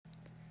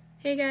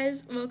Hey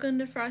guys, welcome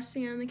to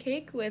Frosting on the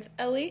Cake with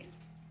Ellie.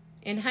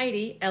 And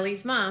Heidi,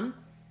 Ellie's mom.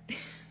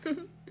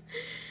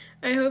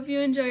 I hope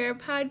you enjoy our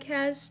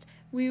podcast.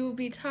 We will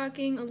be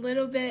talking a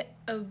little bit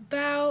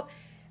about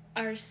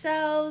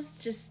ourselves,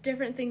 just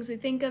different things we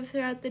think of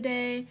throughout the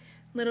day,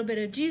 a little bit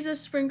of Jesus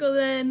sprinkled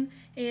in,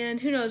 and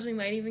who knows, we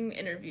might even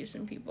interview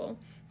some people.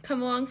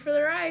 Come along for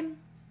the ride.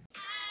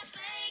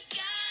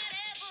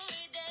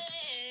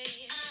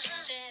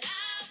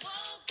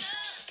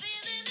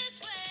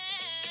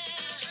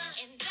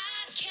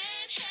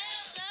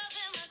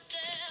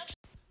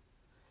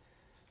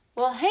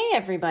 Well, hey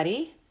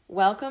everybody.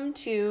 Welcome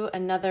to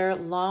another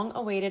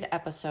long-awaited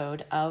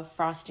episode of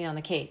Frosting on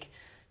the Cake.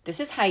 This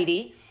is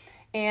Heidi,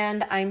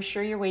 and I'm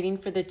sure you're waiting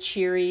for the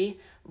cheery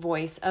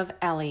voice of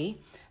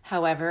Ellie.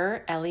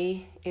 However,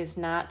 Ellie is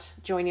not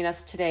joining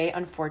us today,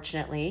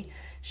 unfortunately.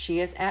 She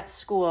is at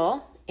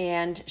school,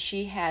 and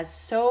she has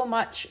so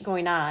much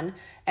going on,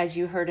 as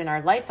you heard in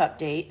our life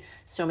update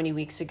so many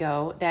weeks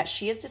ago, that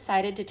she has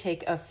decided to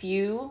take a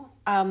few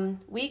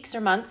weeks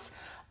or months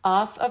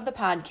off of the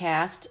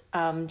podcast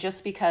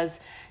just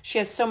because she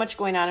has so much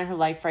going on in her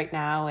life right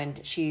now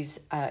and she's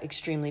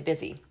extremely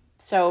busy.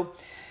 So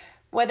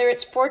whether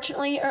it's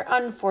fortunately or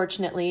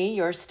unfortunately,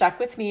 you're stuck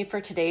with me for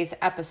today's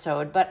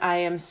episode, but I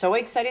am so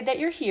excited that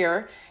you're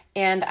here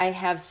and I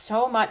have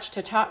so much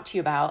to talk to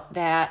you about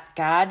that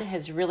God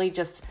has really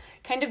just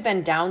kind of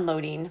been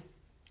downloading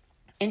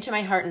into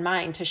my heart and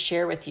mind to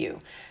share with you.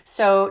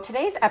 So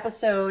today's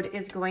episode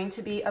is going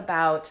to be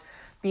about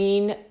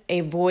being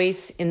a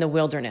voice in the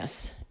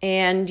wilderness.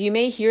 And you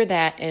may hear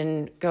that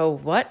and go,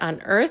 what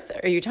on earth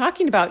are you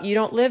talking about? You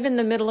don't live in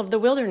the middle of the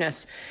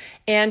wilderness.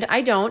 And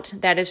I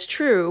don't. That is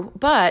true.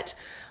 But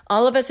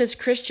all of us as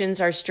Christians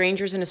are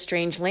strangers in a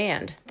strange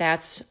land.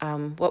 That's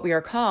what we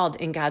are called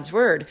in God's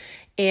word.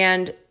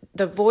 And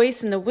the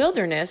voice in the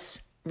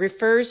wilderness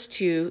refers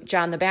to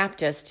John the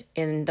Baptist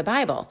in the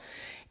Bible.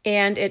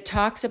 And it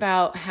talks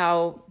about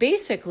how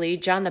basically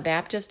John the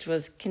Baptist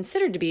was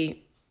considered to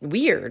be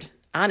weird,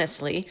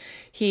 honestly.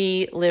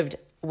 He lived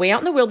way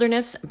out in the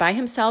wilderness by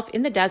himself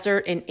in the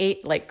desert and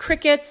ate like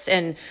crickets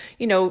and,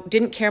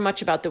 didn't care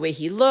much about the way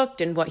he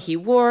looked and what he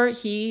wore.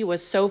 He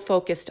was so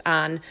focused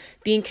on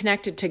being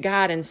connected to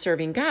God and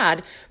serving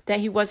God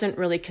that he wasn't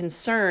really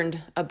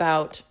concerned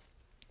about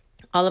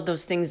all of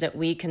those things that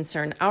we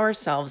concern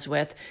ourselves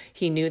with.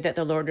 He knew that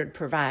the Lord would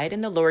provide,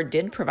 and the Lord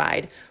did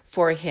provide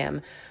for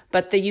him.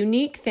 But the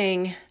unique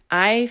thing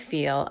I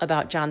feel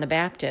about John the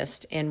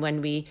Baptist, and when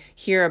we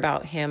hear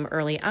about him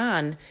early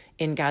on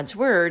in God's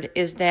word,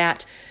 is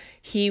that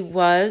he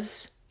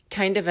was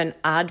kind of an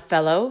odd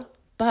fellow.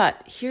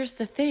 But here's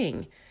the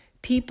thing.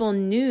 People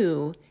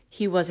knew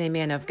he was a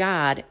man of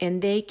God,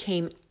 and they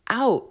came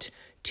out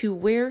to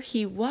where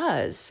he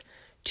was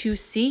to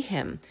see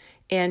him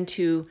and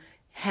to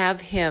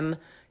have him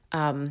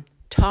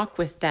talk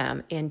with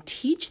them and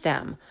teach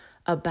them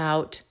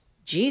about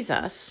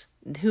Jesus,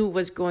 who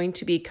was going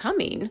to be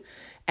coming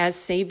as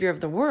Savior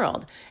of the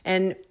world.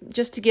 And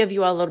just to give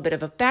you all a little bit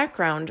of a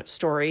background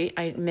story,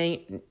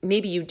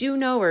 maybe you do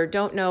know or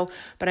don't know,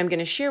 but I'm going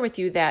to share with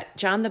you that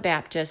John the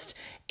Baptist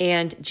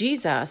and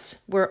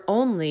Jesus were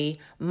only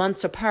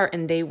months apart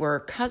and they were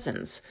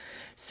cousins.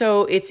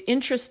 So it's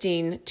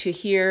interesting to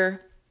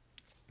hear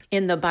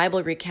in the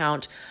Bible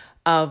recount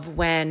of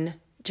when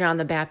John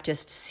the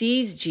Baptist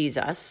sees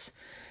Jesus,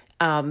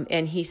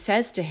 and he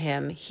says to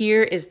him,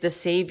 "Here is the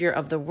Savior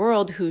of the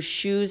world whose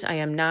shoes I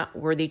am not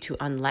worthy to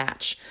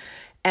unlatch,"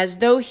 as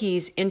though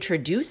he's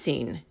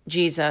introducing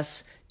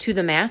Jesus to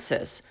the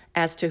masses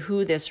as to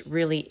who this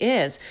really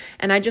is.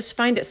 And I just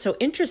find it so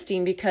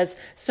interesting because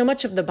so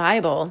much of the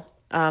Bible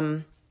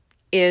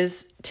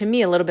is, to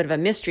me, a little bit of a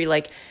mystery.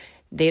 Like,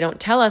 they don't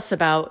tell us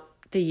about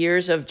the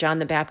years of John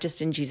the Baptist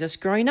and Jesus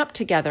growing up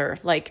together.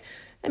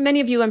 And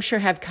many of you, I'm sure,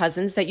 have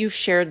cousins that you've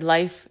shared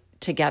life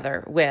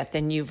together with,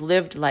 and you've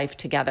lived life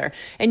together,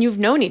 and you've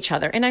known each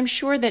other. And I'm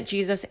sure that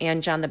Jesus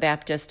and John the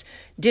Baptist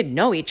did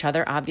know each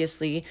other.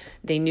 Obviously,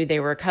 they knew they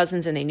were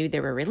cousins and they knew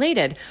they were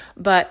related.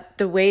 But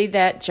the way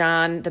that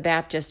John the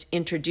Baptist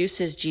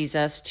introduces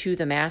Jesus to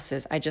the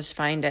masses, I just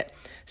find it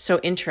so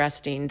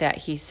interesting that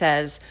he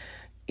says,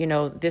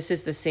 this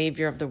is the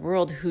Savior of the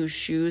world whose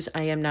shoes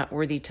I am not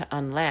worthy to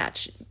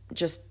unlatch.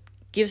 Just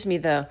gives me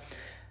the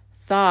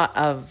thought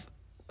of,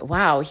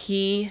 wow,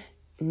 he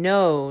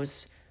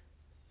knows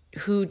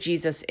who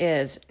Jesus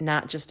is,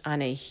 not just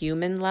on a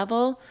human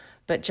level,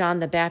 but John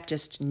the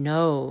Baptist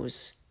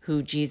knows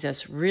who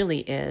Jesus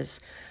really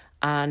is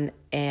on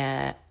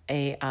a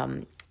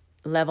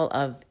level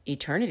of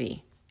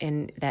eternity,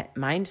 in that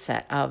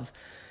mindset of,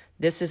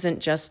 this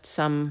isn't just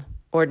some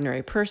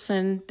ordinary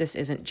person, this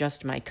isn't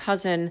just my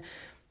cousin,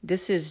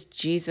 this is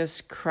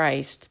Jesus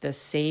Christ, the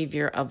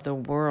Savior of the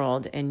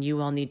world, and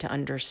you all need to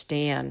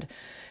understand.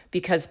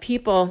 Because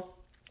people,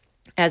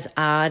 as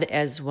odd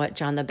as what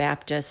John the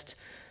Baptist,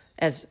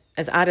 as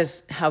odd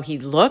as how he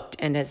looked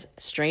and as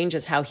strange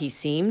as how he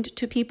seemed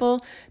to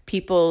people,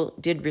 people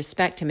did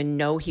respect him and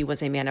know he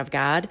was a man of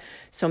God.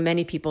 So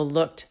many people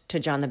looked to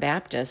John the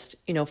Baptist,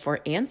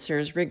 for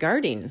answers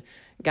regarding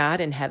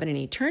God in heaven and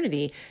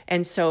eternity.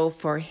 And so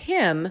for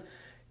him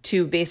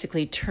to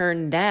basically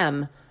turn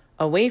them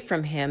away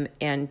from him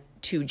and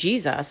to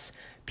Jesus,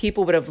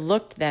 people would have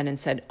looked then and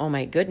said, oh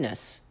my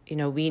goodness,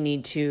 we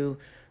need to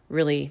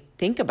really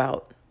think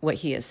about what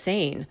he is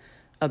saying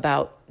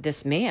about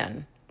this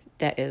man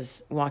that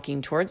is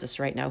walking towards us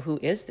right now. Who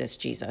is this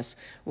Jesus?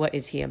 What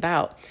is he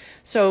about?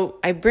 So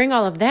I bring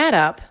all of that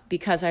up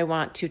because I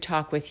want to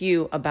talk with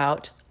you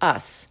about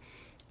us,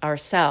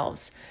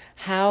 ourselves.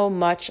 How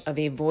much of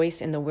a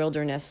voice in the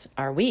wilderness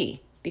are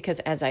we? Because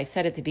as I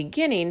said at the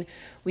beginning,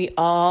 we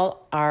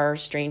all are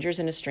strangers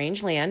in a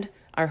strange land.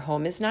 Our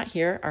home is not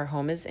here. Our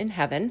home is in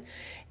heaven.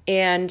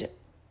 And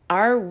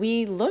are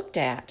we looked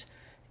at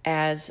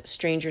as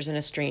strangers in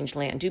a strange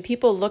land? Do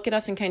people look at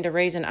us and kind of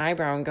raise an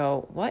eyebrow and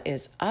go, what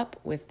is up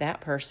with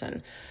that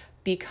person?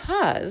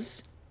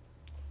 Because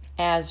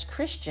as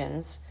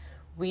Christians,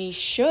 we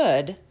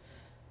should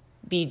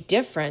be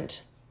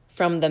different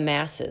from the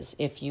masses,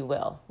 if you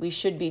will. We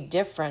should be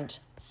different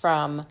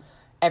from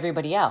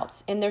everybody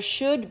else. And there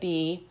should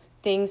be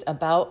things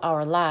about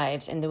our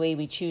lives and the way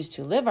we choose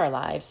to live our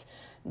lives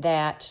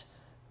that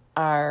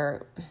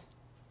are,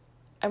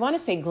 I want to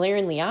say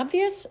glaringly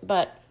obvious,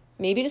 but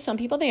maybe to some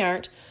people they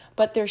aren't.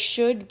 But there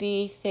should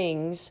be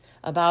things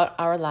about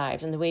our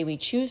lives and the way we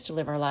choose to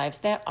live our lives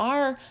that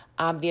are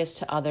obvious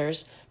to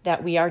others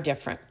that we are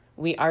different.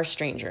 We are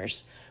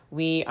strangers.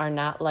 We are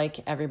not like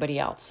everybody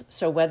else.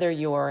 So whether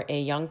you're a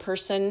young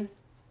person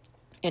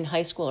in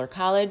high school or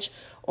college,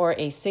 or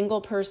a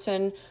single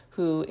person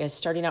who is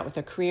starting out with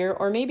a career,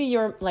 or maybe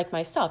you're like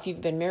myself,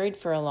 you've been married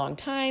for a long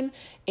time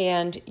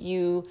and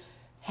you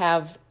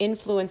have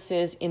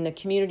influences in the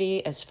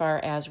community as far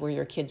as where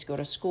your kids go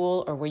to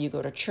school or where you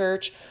go to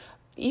church,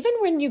 even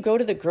when you go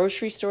to the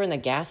grocery store and the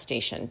gas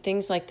station,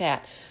 things like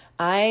that.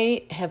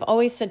 I have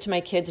always said to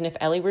my kids, and if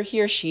Ellie were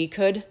here, she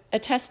could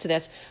attest to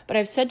this, but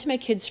I've said to my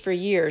kids for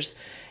years,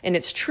 and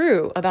it's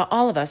true about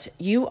all of us,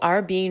 you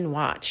are being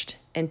watched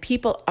and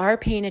people are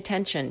paying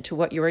attention to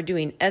what you are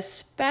doing,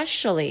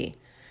 especially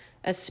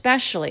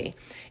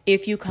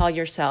if you call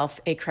yourself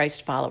a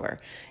Christ follower.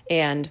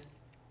 And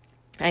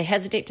I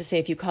hesitate to say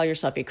if you call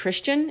yourself a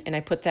Christian, and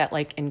I put that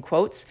like in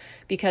quotes,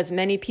 because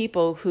many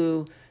people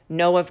who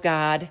know of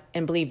God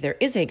and believe there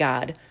is a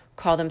God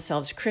call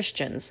themselves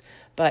Christians.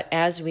 But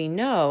as we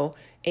know,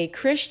 a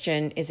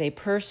Christian is a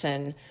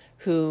person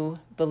who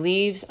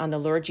believes on the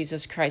Lord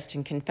Jesus Christ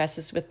and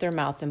confesses with their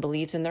mouth and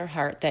believes in their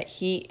heart that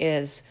he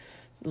is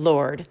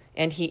Lord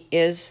and he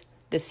is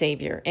the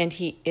Savior and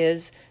he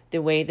is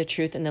the way, the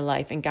truth, and the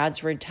life. And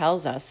God's word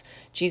tells us,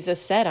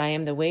 Jesus said, I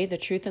am the way, the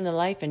truth, and the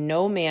life, and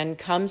no man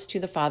comes to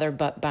the Father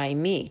but by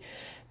me.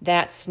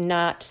 That's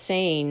not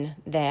saying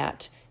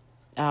that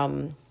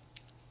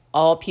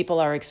all people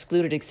are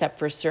excluded except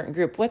for a certain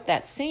group. What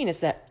that's saying is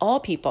that all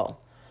people,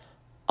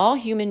 all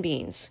human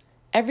beings,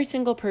 every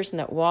single person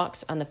that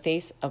walks on the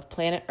face of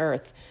planet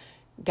Earth,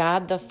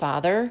 God the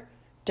Father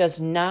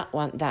does not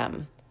want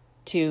them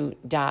to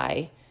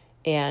die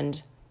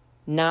and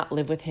not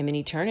live with him in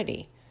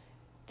eternity.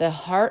 The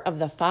heart of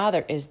the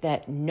Father is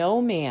that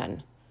no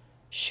man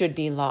should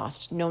be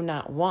lost, no,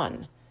 not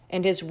one.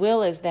 And his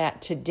will is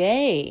that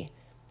today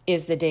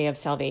is the day of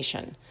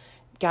salvation.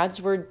 God's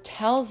word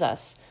tells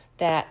us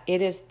that it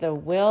is the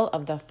will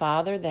of the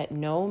Father that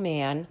no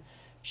man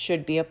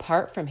should be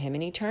apart from him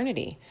in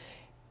eternity.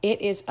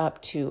 It is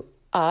up to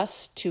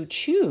us to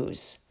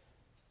choose,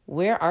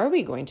 where are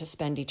we going to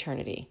spend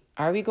eternity?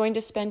 Are we going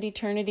to spend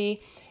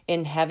eternity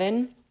in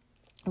heaven,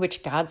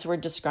 which God's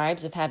word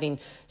describes of having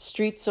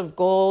streets of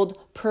gold,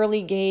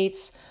 pearly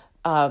gates,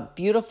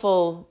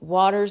 beautiful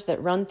waters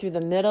that run through the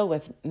middle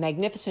with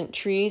magnificent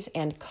trees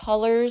and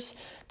colors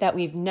that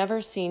we've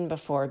never seen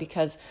before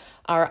because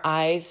our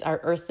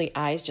earthly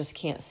eyes just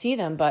can't see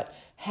them. But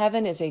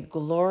heaven is a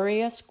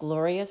glorious,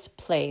 glorious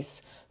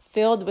place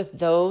filled with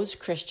those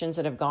Christians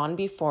that have gone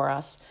before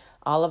us.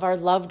 All of our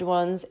loved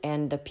ones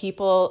and the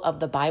people of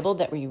the Bible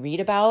that we read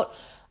about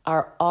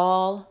are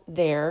all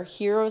there,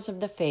 heroes of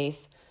the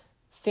faith,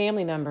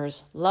 family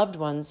members, loved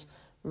ones,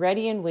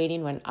 ready and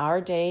waiting when our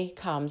day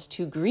comes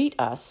to greet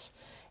us.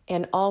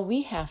 And all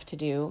we have to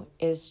do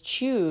is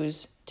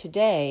choose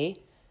today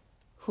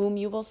whom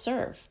you will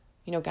serve.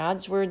 You know,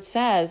 God's word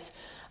says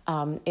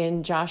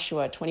in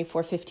Joshua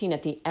 24:15,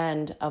 at the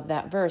end of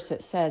that verse,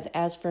 it says,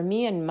 as for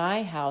me and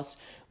my house,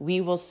 we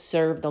will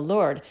serve the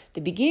Lord.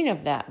 The beginning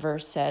of that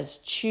verse says,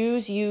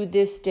 choose you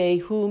this day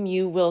whom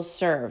you will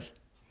serve.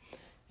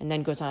 And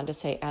then goes on to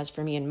say, as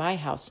for me and my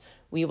house,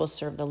 we will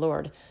serve the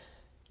Lord.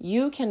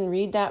 You can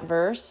read that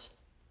verse,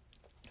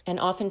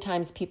 and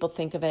oftentimes people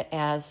think of it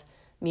as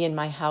me and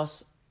my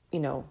house,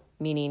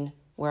 meaning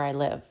where I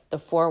live, the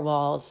four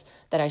walls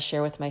that I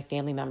share with my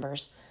family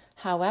members.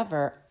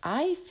 However,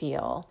 I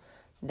feel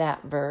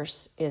that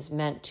verse is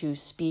meant to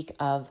speak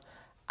of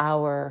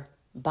our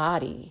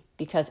body,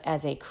 because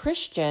as a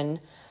Christian,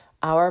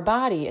 our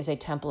body is a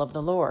temple of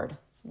the Lord.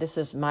 This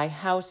is my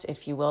house,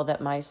 if you will, that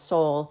my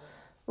soul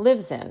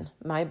lives in.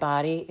 My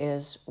body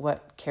is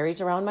what carries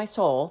around my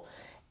soul.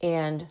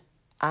 And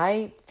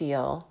I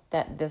feel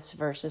that this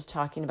verse is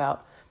talking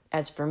about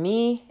as for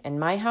me and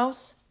my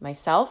house,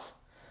 myself,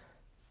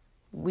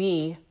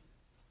 we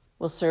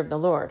will serve the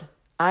Lord.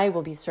 I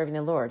will be serving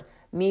the Lord.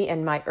 Me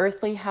and my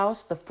earthly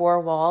house, the four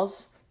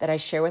walls that I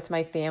share with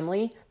my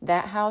family,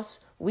 that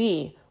house,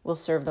 we will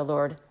serve the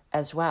Lord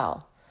as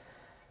well.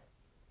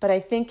 But I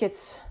think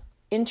it's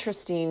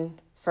interesting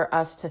for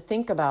us to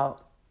think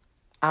about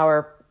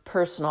our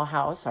personal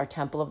house, our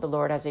temple of the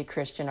Lord as a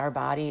Christian. Our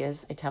body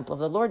is a temple of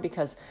the Lord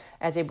because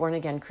as a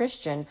born-again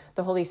Christian,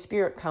 the Holy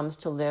Spirit comes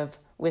to live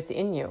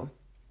within you,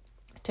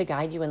 to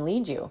guide you and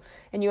lead you.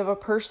 And you have a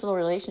personal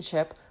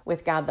relationship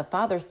with God the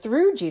Father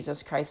through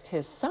Jesus Christ,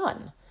 his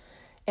Son.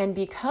 And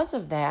because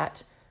of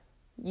that,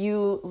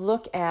 you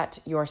look at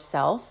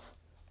yourself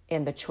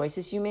and the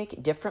choices you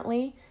make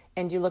differently,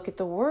 and you look at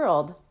the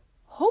world,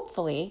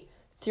 hopefully,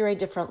 through a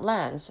different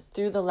lens,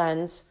 through the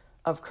lens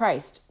of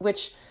Christ,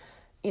 which,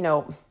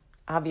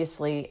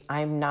 obviously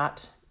I'm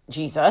not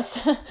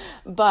Jesus,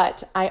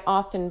 but I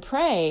often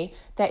pray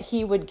that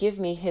he would give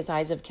me his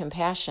eyes of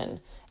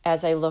compassion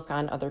as I look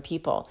on other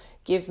people.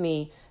 Give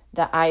me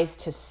the eyes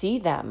to see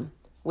them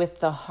with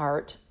the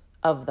heart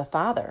of the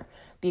Father,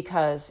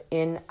 because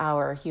in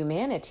our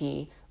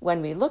humanity,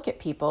 when we look at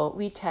people,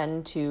 we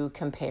tend to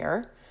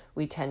compare,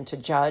 we tend to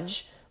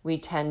judge, we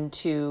tend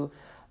to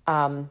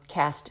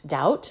cast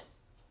doubt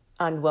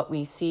on what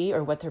we see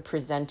or what they're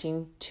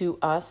presenting to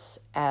us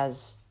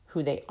as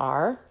who they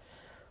are.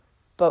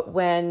 But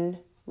when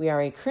we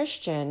are a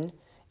Christian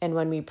and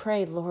when we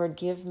pray, Lord,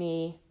 give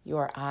me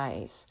your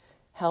eyes,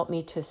 help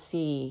me to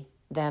see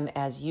them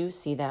as you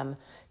see them,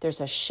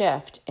 there's a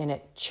shift and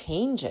it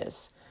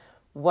changes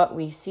what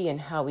we see and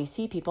how we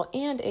see people.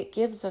 And it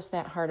gives us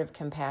that heart of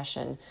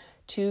compassion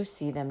to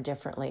see them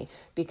differently,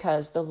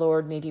 because the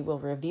Lord maybe will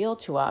reveal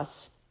to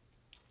us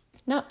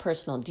not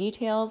personal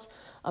details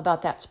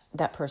about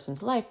that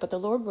person's life, but the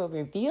Lord will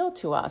reveal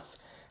to us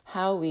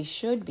how we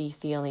should be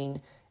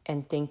feeling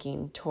and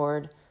thinking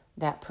toward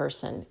that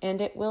person.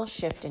 And it will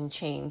shift and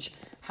change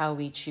how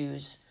we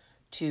choose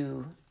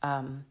to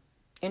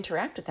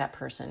interact with that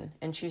person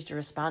and choose to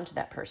respond to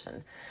that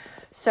person.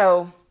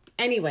 So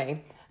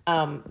anyway,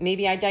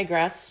 maybe I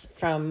digress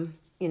from,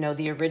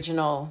 the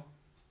original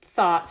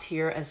thoughts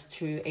here as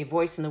to a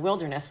voice in the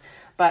wilderness,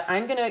 but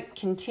I'm going to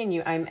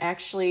continue. I'm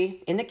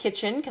actually in the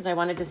kitchen because I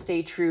wanted to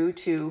stay true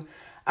to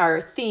our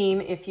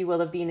theme, if you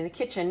will, of being in the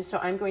kitchen. So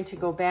I'm going to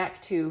go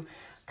back to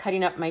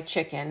cutting up my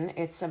chicken.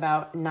 It's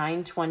about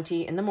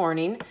 9:20 in the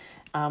morning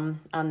on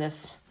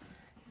this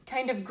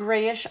kind of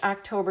grayish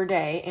October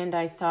day, and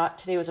I thought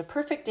today was a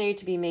perfect day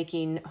to be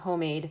making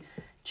homemade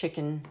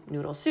chicken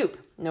noodle soup.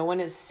 No one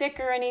is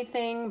sick or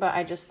anything, but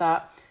I just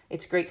thought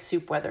it's great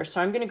soup weather. So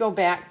I'm going to go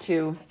back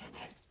to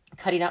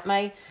cutting up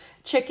my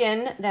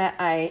chicken that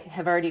I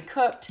have already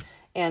cooked,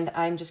 and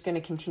I'm just going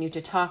to continue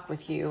to talk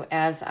with you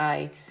as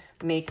I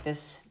make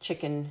this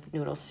chicken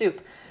noodle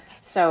soup.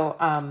 So,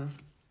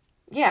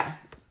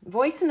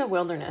 voice in the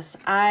wilderness.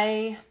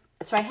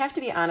 So I have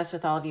to be honest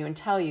with all of you and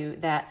tell you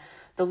that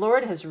the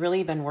Lord has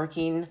really been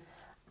working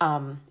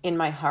in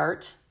my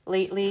heart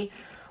lately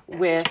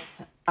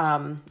with,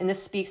 and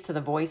this speaks to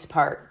the voice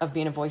part of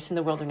being a voice in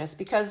the wilderness,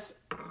 because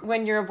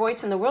when you're a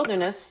voice in the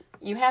wilderness,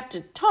 you have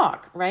to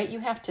talk, right? You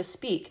have to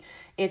speak.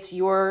 It's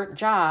your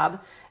job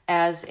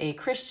as a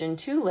Christian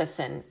to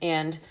listen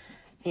and,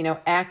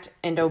 act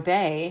and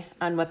obey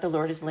on what the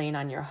Lord is laying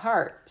on your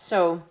heart.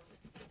 So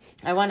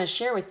I want to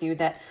share with you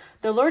that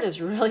the Lord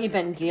has really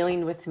been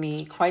dealing with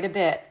me quite a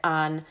bit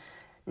on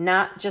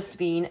not just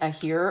being a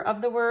hearer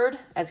of the word,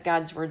 as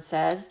God's word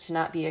says, to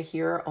not be a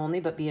hearer only,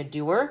 but be a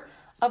doer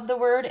of the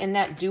word. And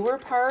that doer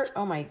part,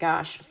 oh my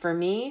gosh, for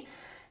me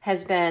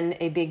has been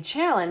a big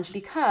challenge,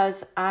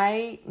 because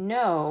I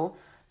know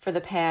for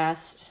the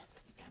past,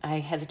 I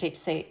hesitate to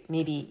say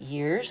maybe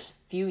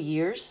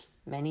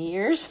many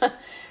years,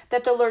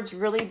 that the Lord's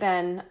really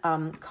been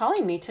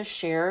calling me to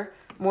share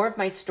more of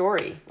my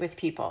story with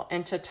people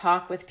and to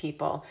talk with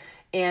people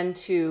and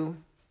to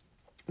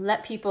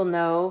let people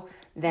know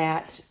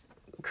that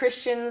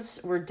Christians,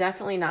 we're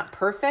definitely not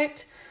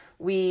perfect.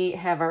 We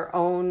have our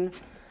own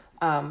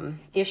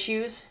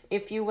issues,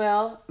 if you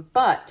will,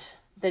 but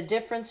the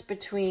difference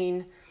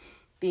between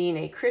being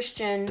a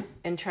Christian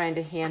and trying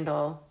to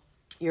handle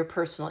your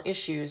personal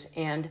issues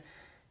and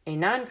a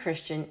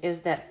non-Christian is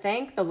that,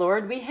 thank the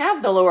Lord, we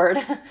have the Lord,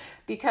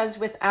 because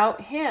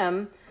without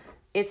him,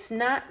 it's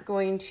not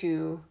going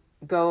to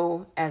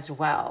go as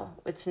well.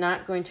 It's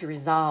not going to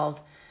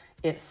resolve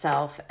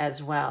itself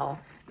as well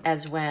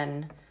as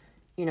when,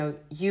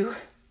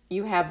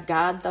 you have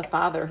God the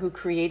Father who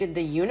created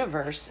the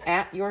universe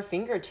at your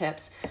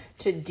fingertips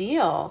to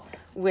deal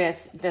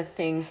with the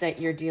things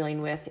that you're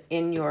dealing with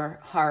in your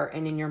heart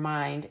and in your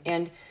mind.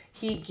 And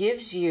he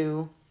gives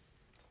you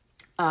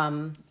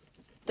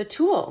the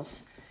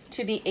tools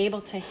to be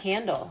able to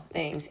handle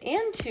things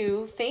and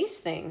to face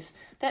things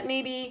that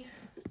maybe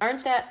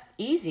aren't that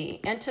easy,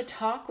 and to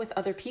talk with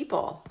other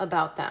people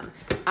about them.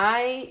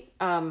 I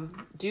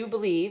do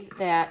believe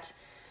that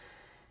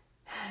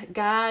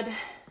God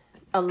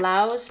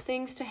allows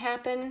things to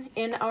happen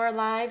in our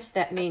lives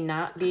that may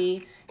not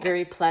be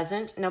very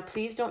pleasant. Now,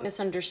 please don't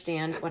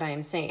misunderstand what I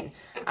am saying.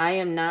 I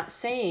am not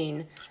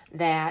saying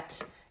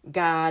that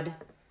God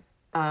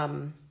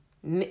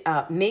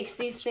makes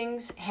these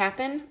things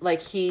happen.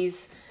 Like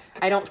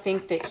I don't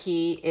think that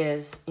he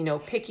is,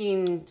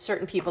 picking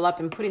certain people up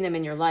and putting them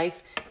in your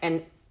life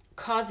and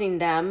causing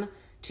them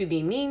to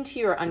be mean to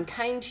you or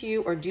unkind to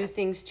you or do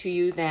things to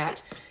you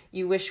that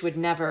you wish would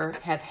never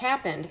have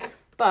happened.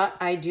 But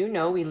I do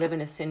know we live in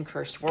a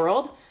sin-cursed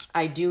world.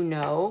 I do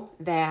know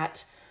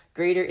that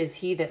greater is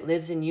he that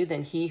lives in you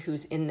than he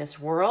who's in this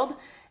world.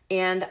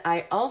 And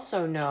I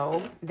also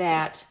know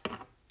that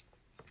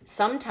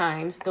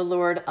sometimes the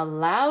Lord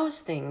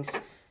allows things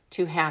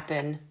to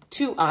happen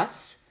to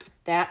us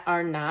that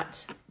are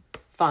not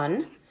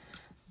fun.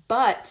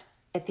 But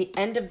at the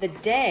end of the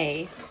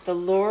day, the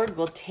Lord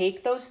will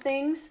take those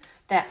things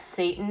that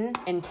Satan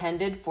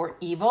intended for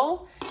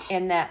evil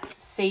and that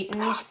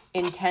Satan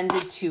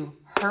intended to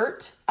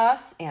hurt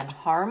us and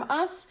harm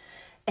us.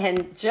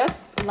 And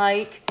just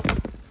like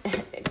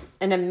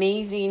an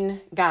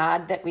amazing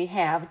God that we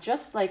have,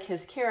 just like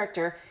his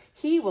character,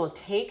 he will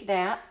take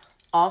that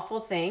awful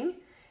thing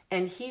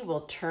and he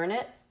will turn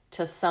it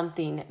to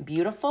something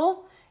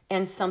beautiful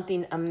and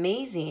something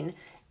amazing.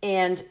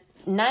 And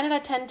 9 out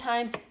of 10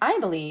 times, I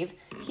believe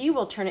he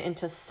will turn it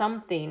into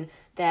something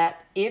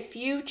that if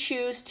you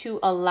choose to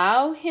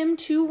allow him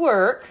to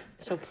work,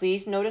 so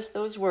please notice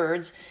those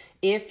words,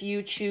 if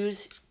you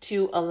choose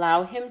to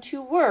allow him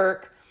to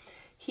work,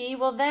 he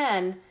will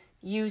then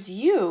use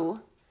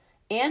you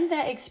and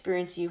that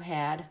experience you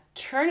had,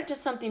 turn it to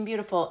something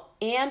beautiful,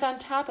 and on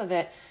top of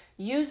it,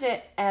 use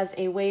it as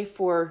a way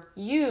for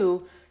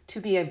you to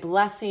be a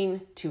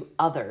blessing to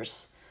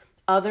others.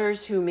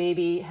 Others who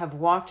maybe have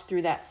walked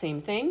through that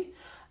same thing.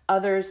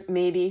 Others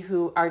maybe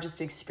who are just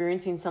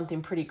experiencing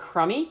something pretty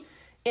crummy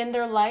in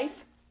their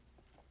life.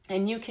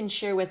 And you can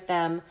share with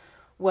them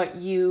what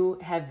you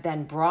have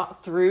been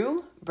brought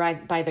through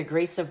by the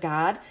grace of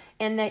God,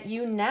 and that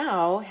you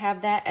now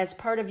have that as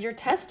part of your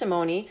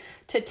testimony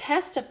to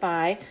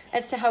testify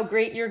as to how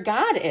great your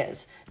God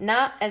is,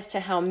 not as to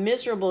how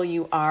miserable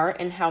you are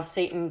and how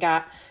Satan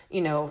got,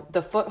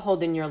 the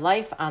foothold in your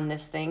life on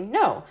this thing.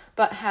 No,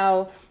 but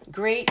how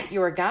great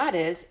your God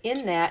is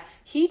in that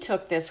he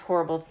took this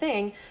horrible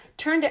thing,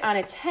 turned it on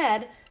its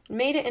head,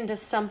 made it into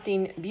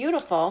something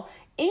beautiful,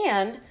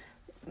 and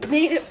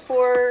made it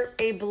for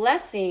a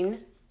blessing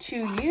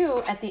to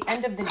you at the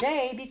end of the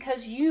day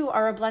because you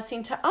are a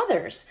blessing to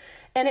others.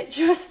 And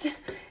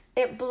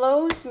it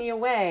blows me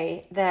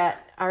away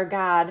that our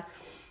God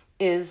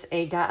is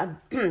a God,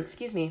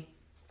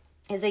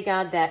 is a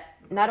God that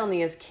not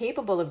only is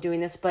capable of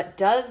doing this, but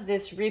does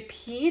this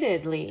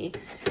repeatedly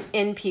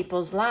in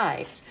people's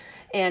lives.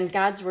 And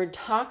God's word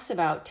talks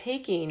about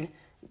taking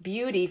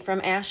beauty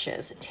from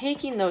ashes,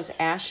 taking those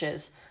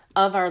ashes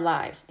of our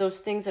lives, those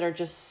things that are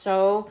just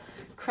so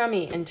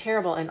crummy and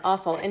terrible and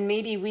awful, and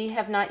maybe we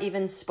have not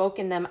even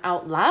spoken them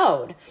out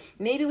loud.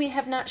 Maybe we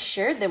have not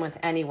shared them with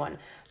anyone.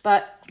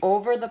 But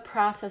over the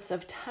process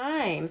of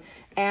time,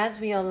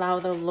 as we allow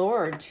the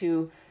Lord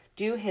to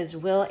do his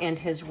will and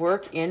his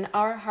work in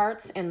our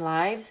hearts and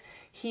lives,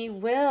 he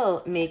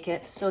will make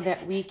it so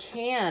that we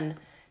can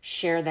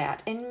share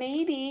that. And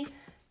maybe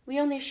we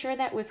only share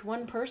that with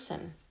one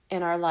person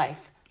in our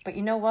life. But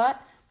you know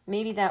what?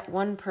 Maybe that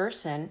one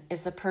person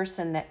is the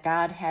person that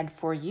God had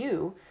for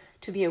you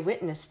to be a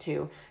witness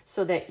to,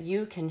 so that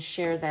you can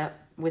share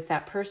that with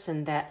that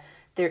person, that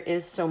there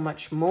is so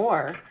much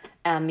more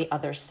on the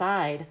other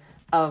side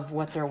of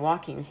what they're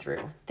walking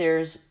through.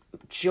 There's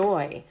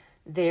joy,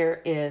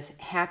 there is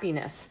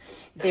happiness,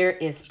 there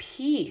is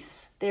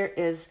peace, there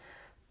is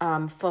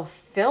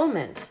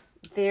fulfillment,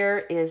 there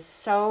is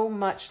so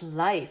much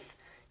life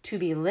to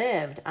be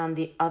lived on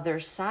the other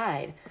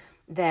side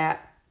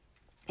that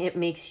it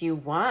makes you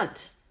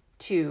want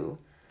to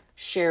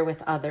share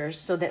with others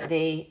so that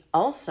they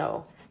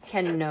also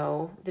can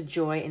know the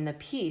joy and the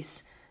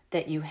peace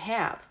that you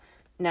have.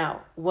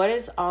 Now, what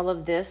does all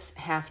of this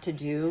have to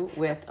do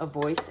with a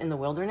voice in the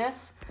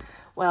wilderness?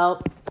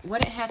 Well,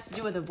 what it has to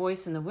do with a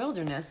voice in the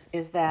wilderness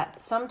is that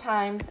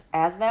sometimes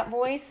as that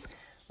voice,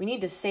 we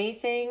need to say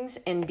things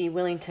and be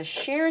willing to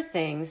share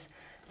things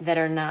that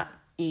are not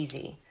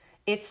easy.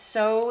 It's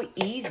so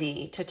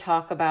easy to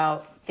talk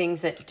about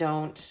things that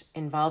don't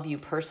involve you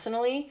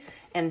personally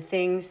and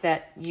things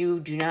that you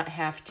do not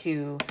have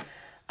to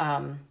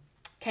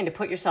kind of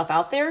put yourself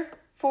out there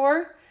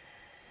for.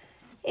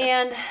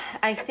 And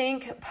I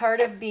think part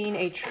of being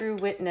a true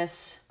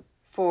witness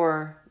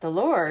for the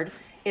Lord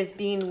is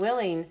being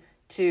willing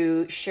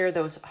to share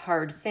those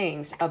hard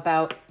things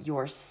about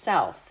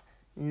yourself,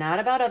 not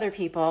about other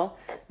people,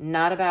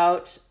 not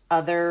about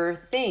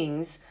other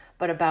things,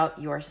 but about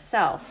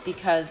yourself,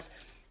 because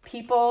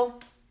people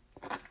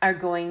are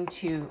going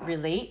to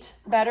relate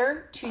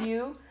better to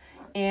you,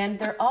 and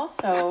they're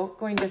also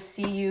going to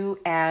see you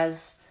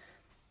as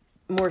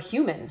more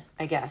human,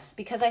 I guess,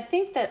 because I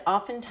think that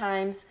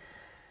oftentimes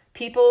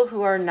people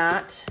who are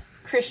not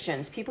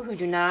Christians, people who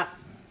do not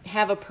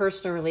have a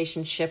personal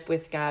relationship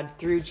with God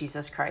through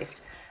Jesus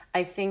Christ.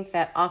 I think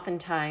that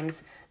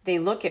oftentimes they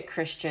look at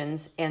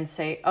Christians and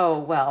say, oh,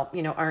 well,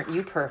 aren't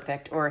you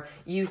perfect? Or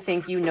you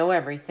think you know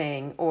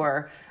everything?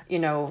 Or,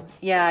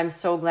 yeah, I'm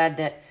so glad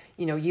that,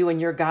 you and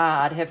your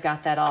God have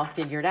got that all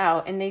figured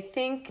out. And they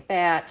think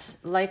that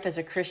life as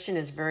a Christian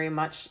is very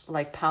much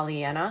like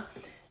Pollyanna.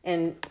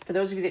 And for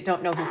those of you that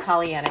don't know who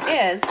Pollyanna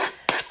is,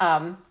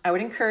 I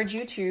would encourage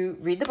you to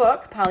read the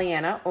book,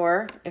 Pollyanna,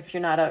 or if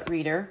you're not a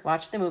reader,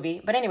 watch the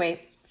movie. But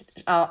anyway,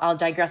 I'll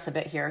digress a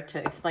bit here to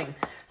explain.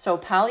 So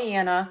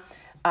Pollyanna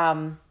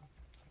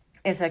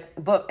is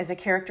a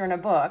character in a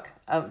book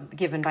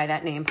given by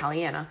that name,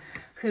 Pollyanna,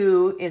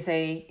 who is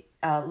a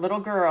little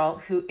girl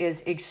who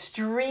is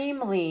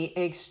extremely,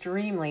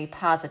 extremely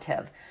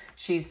positive.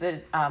 She's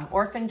the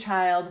orphan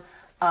child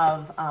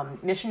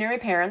of missionary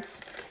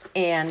parents,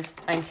 and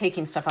I'm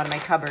taking stuff out of my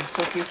cupboard,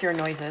 so if you hear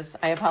noises,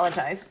 I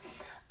apologize.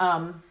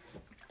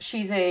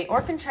 She's a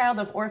orphan child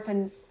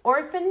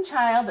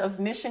of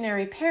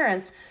missionary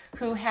parents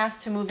who has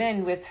to move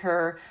in with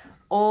her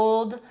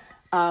old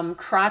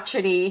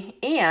crotchety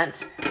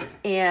aunt,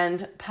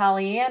 and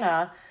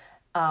Pollyanna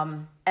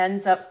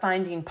ends up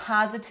finding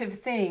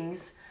positive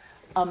things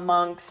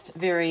amongst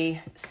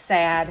very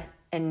sad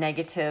and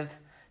negative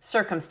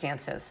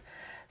circumstances.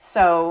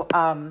 So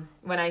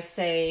when I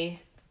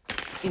say,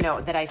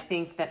 that I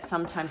think that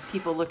sometimes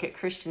people look at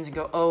Christians and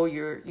go, oh,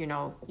 you're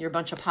a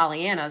bunch of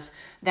Pollyannas,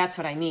 that's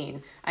what I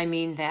mean. I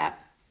mean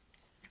that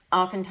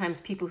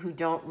oftentimes people who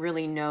don't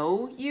really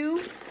know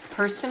you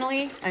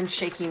personally, I'm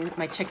shaking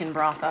my chicken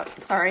broth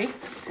up, sorry.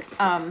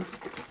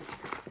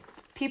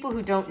 People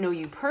who don't know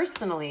you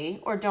personally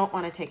or don't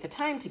want to take the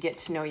time to get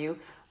to know you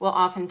will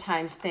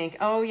oftentimes think,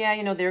 oh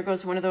yeah, there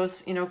goes one of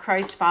those,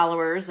 Christ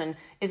followers, and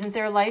isn't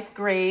their life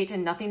great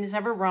and nothing is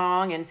ever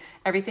wrong and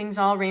everything's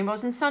all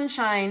rainbows and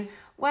sunshine.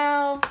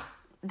 Well,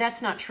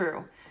 that's not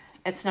true.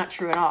 It's not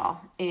true at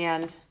all.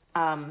 And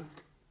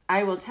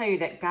I will tell you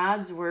that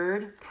God's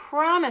word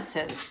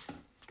promises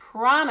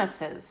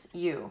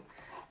you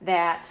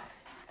that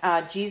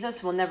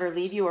Jesus will never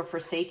leave you or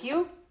forsake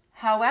you.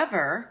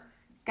 However,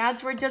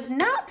 God's word does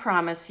not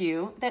promise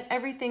you that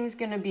everything's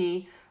going to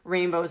be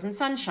rainbows and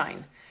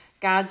sunshine.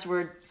 God's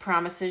word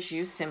promises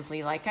you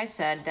simply, like I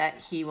said, that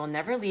he will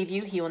never leave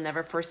you. He will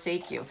never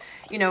forsake you.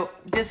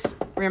 This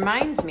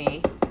reminds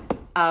me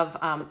of,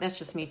 that's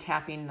just me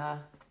tapping the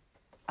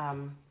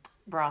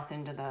broth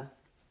into the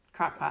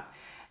crock pot.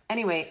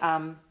 Anyway,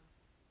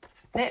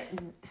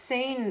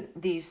 saying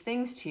these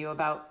things to you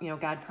about,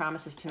 God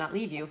promises to not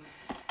leave you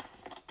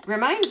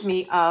reminds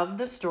me of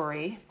the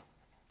story,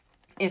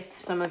 if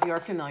some of you are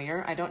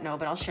familiar, I don't know,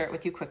 but I'll share it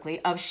with you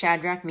quickly, of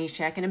Shadrach,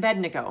 Meshach, and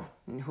Abednego.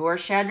 And who are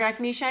Shadrach,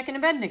 Meshach, and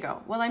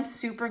Abednego? Well, I'm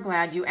super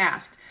glad you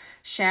asked.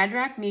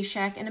 Shadrach,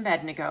 Meshach, and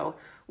Abednego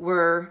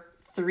were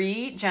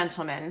three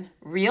gentlemen,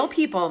 real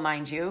people,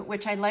 mind you,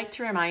 which I'd like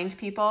to remind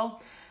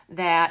people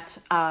that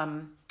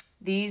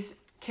these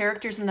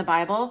characters in the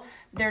Bible,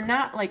 they're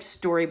not like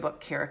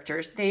storybook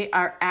characters. They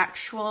are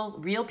actual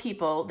real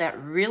people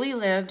that really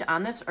lived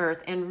on this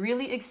earth and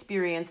really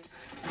experienced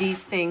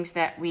these things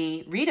that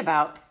we read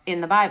about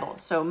in the Bible.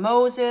 So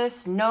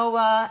Moses,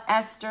 Noah,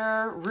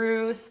 Esther,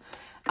 Ruth,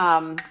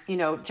 John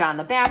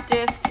the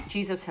Baptist,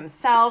 Jesus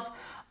himself,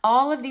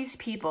 all of these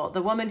people,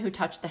 the woman who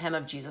touched the hem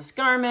of Jesus'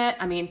 garment.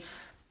 I mean,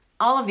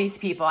 all of these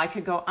people, I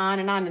could go on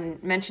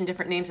and mention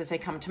different names as they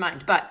come to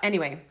mind. But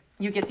anyway,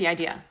 you get the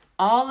idea.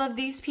 All of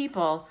these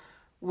people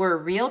were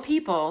real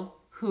people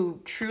who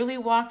truly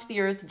walked the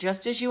earth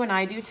just as you and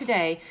I do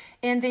today,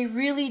 and they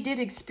really did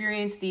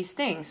experience these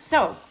things.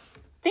 So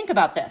think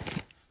about this.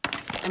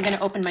 I'm going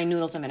to open my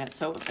noodles a minute,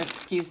 so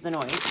excuse the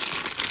noise.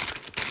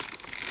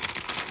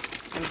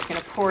 I'm just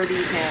going to pour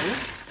these in.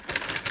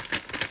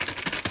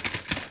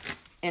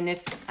 And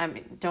I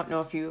don't know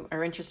if you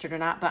are interested or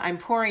not, but I'm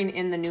pouring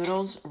in the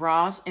noodles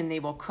raw, and they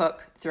will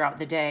cook throughout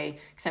the day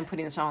because I'm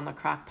putting this all in the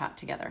crock pot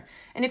together.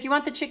 And if you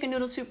want the chicken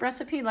noodle soup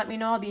recipe, let me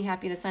know. I'll be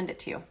happy to send it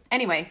to you.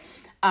 Anyway,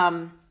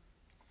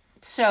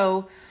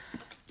 so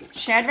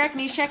Shadrach,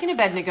 Meshach, and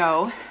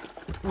Abednego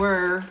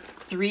were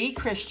three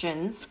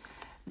Christians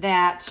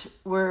that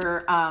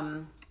were,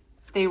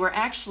 they were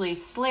actually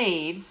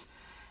slaves,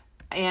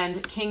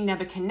 and King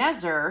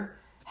Nebuchadnezzar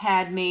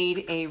had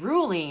made a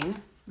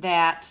ruling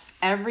that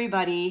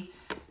everybody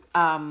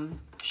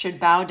should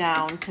bow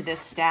down to this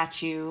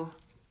statue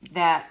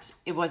that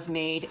it was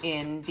made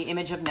in the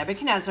image of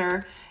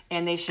Nebuchadnezzar,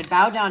 and they should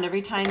bow down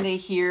every time they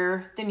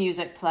hear the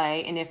music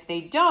play, and if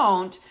they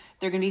don't,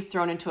 they're going to be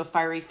thrown into a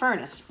fiery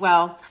furnace.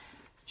 Well,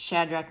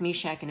 Shadrach,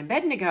 Meshach, and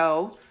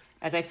Abednego,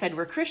 as I said,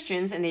 were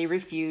Christians, and they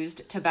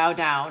refused to bow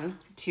down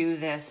to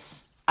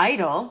this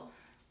idol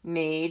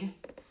made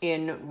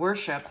in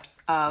worship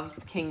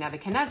of King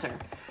Nebuchadnezzar.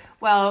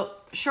 Well,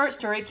 short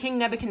story, King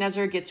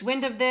Nebuchadnezzar gets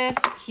wind of this.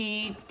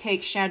 He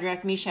takes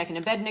Shadrach, Meshach, and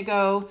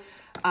Abednego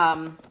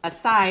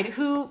aside,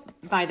 who,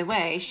 by the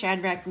way,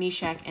 Shadrach,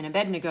 Meshach, and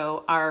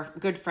Abednego are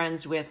good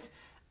friends with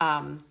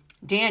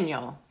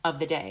Daniel of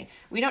the day.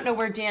 We don't know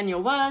where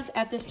Daniel was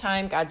at this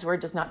time. God's word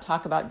does not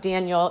talk about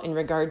Daniel in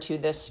regard to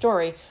this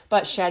story,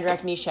 but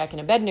Shadrach, Meshach, and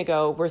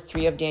Abednego were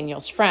three of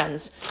Daniel's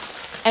friends.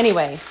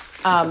 Anyway,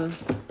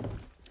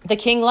 the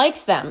king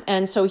likes them,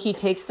 and so he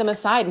takes them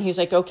aside, and he's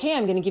like, okay,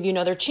 I'm going to give you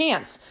another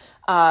chance.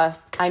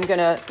 I'm going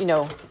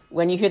to,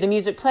 when you hear the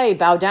music play,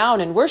 bow down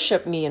and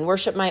worship me and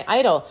worship my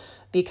idol.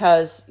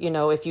 Because,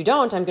 if you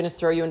don't, I'm going to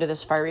throw you into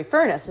this fiery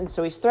furnace. And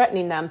so he's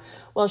threatening them.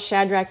 Well,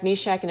 Shadrach,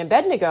 Meshach, and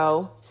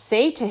Abednego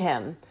say to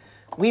him,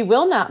 we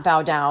will not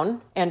bow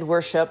down and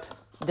worship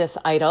this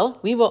idol.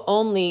 We will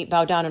only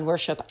bow down and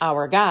worship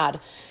our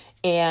God.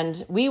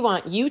 And we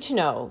want you to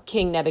know,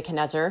 King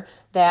Nebuchadnezzar,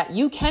 that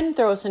you can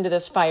throw us into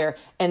this fire,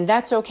 and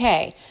that's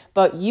okay.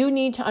 But you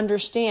need to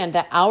understand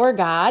that our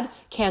God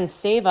can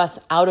save us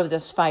out of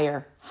this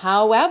fire.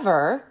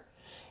 However,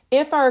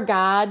 if our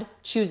God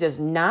chooses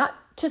not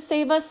to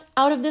save us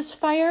out of this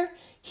fire,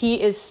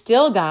 he is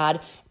still God,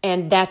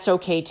 and that's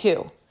okay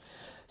too.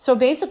 So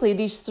basically,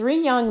 these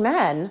three young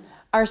men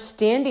are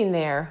standing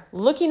there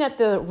looking at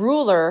the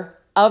ruler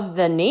of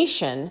the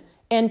nation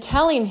and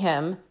telling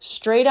him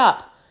straight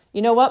up,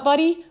 you know what,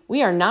 buddy?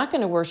 We are not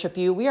going to worship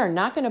you. We are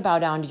not going to bow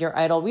down to your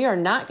idol. We are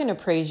not going to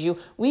praise you.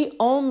 We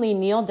only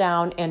kneel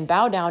down and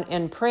bow down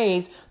and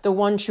praise the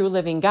one true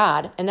living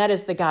God, and that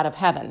is the God of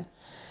heaven.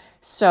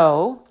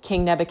 So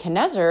King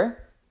Nebuchadnezzar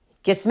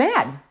gets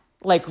mad.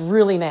 Like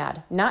really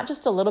mad, not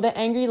just a little bit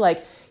angry,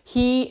 like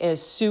he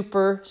is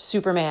super,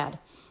 super mad.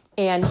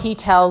 And he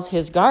tells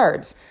his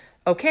guards,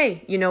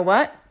 okay, you know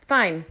what?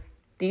 Fine.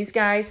 These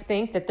guys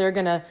think that they're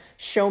going to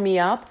show me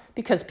up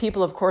because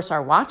people, of course,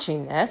 are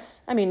watching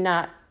this. I mean,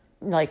 not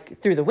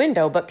like through the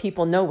window, but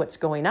people know what's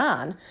going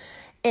on.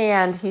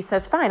 And he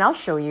says, fine, I'll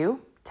show you.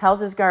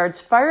 Tells his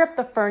guards, fire up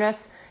the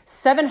furnace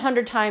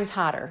 700 times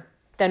hotter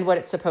than what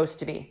it's supposed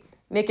to be.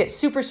 Make it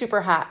super,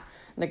 super hot.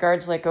 And the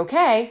guard's like,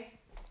 okay.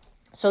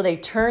 So they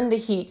turn the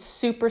heat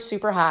super,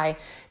 super high.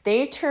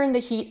 They turn the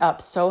heat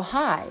up so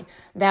high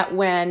that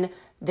when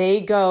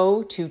they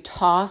go to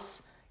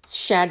toss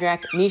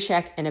Shadrach,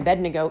 Meshach, and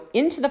Abednego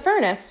into the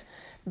furnace,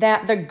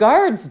 that the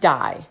guards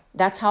die.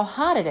 That's how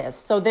hot it is.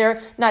 So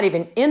they're not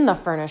even in the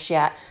furnace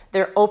yet.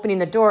 They're opening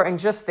the door, and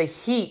just the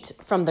heat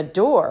from the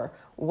door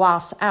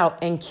wafts out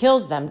and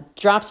kills them,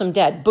 drops them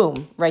dead.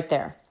 Boom, right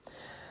there.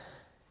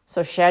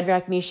 So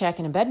Shadrach, Meshach,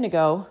 and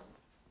Abednego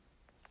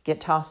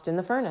get tossed in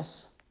the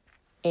furnace.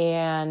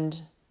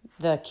 And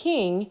the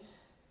king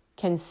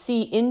can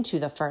see into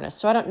the furnace.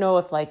 So I don't know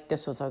if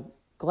this was a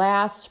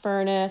glass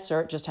furnace or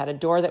it just had a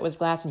door that was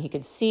glass and he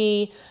could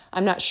see.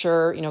 I'm not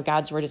sure,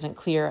 God's word isn't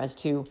clear as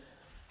to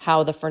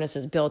how the furnace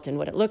is built and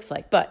what it looks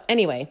like. But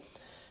anyway,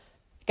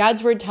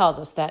 God's word tells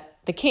us that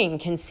the king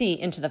can see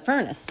into the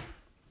furnace.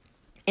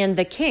 And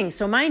the king,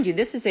 so mind you,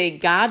 this is a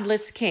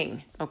godless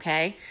king,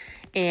 okay?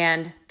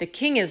 And the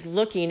king is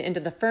looking into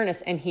the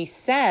furnace and he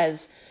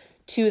says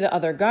to the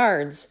other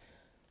guards,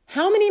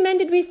 how many men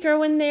did we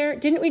throw in there?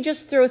 Didn't we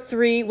just throw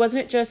 3?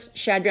 Wasn't it just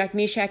Shadrach,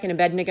 Meshach, and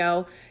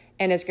Abednego?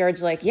 And his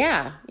guard's like,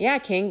 yeah,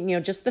 king,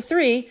 just the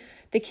 3.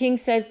 The king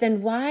says,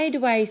 then why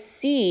do I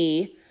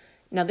see,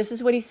 now this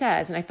is what he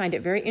says, and I find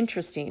it very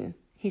interesting.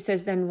 He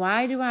says, then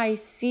why do I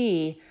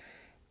see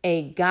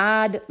a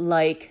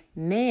God-like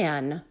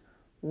man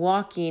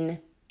walking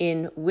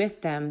in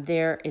with them?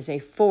 There is a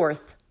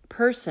 4th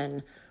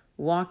person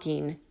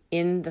walking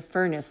in the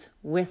furnace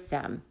with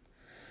them.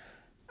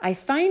 I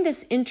find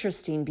this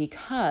interesting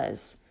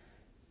because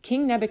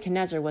King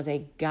Nebuchadnezzar was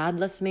a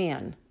godless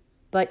man,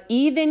 but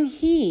even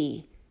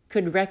he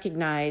could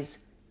recognize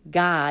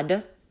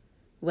God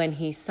when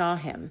he saw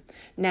him.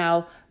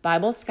 Now,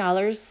 Bible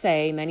scholars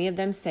say, many of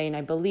them say, and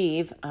I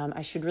believe,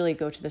 I should really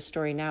go to the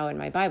story now in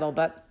my Bible,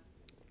 but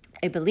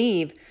I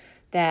believe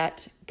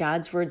that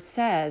God's word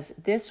says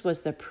this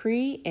was the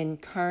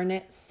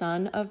pre-incarnate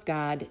Son of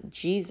God,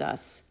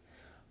 Jesus,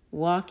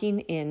 walking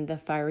in the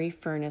fiery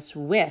furnace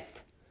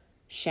with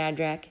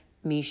Shadrach,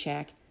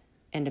 Meshach,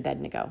 and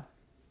Abednego.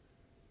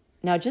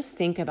 Now just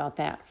think about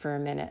that for a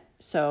minute.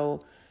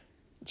 So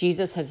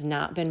Jesus has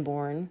not been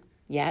born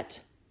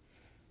yet.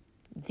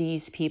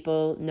 These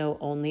people know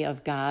only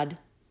of God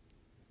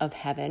of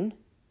heaven.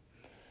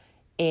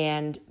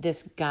 And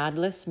this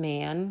godless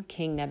man,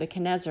 King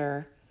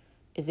Nebuchadnezzar,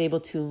 is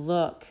able to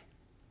look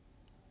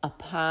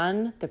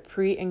upon the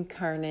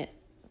pre-incarnate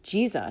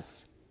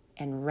Jesus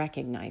and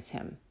recognize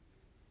him.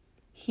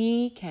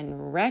 He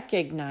can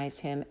recognize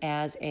him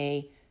as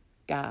a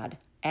God,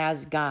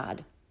 as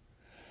God.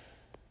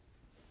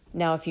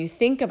 Now, if you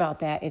think about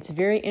that, it's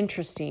very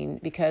interesting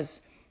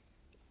because,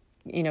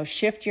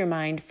 shift your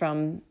mind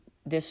from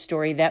this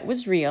story that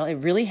was real. It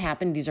really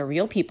happened. These are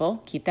real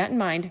people. Keep that in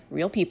mind,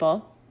 real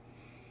people.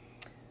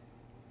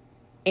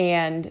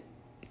 And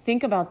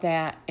think about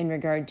that in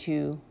regard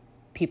to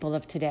people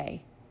of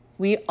today.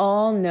 We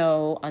all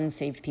know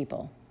unsaved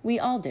people. We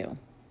all do.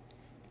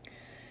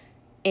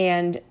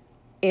 And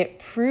it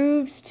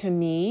proves to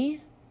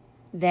me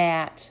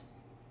that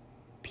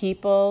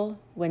people,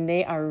 when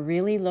they are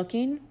really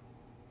looking,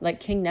 like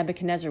King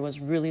Nebuchadnezzar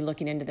was really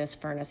looking into this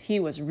furnace, he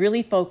was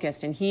really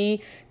focused and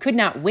he could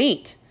not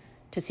wait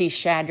to see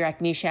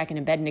Shadrach, Meshach, and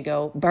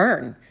Abednego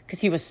burn because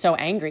he was so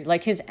angry.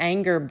 Like his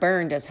anger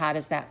burned as hot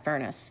as that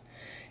furnace.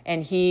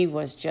 And he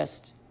was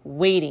just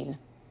waiting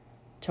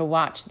to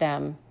watch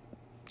them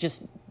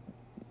just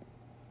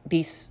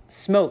be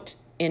smoked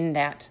in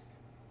that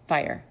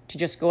fire, to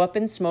just go up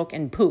in smoke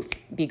and poof,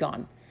 be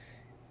gone.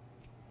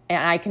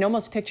 And I can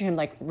almost picture him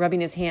like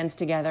rubbing his hands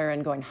together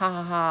and going,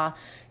 ha, ha,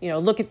 ha,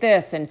 look at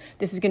this. And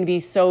this is going to be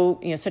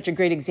such a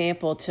great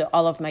example to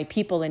all of my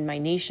people in my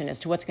nation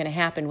as to what's going to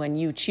happen when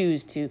you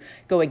choose to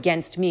go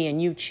against me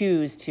and you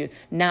choose to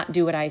not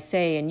do what I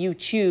say and you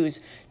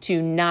choose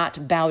to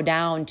not bow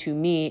down to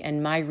me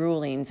and my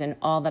rulings and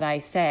all that I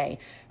say.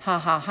 Ha,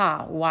 ha,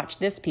 ha. Watch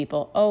this,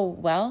 people. Oh,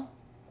 well,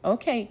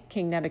 okay,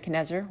 King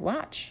Nebuchadnezzar,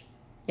 watch.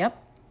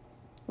 Yep,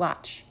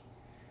 watch.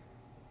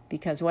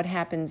 Because what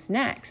happens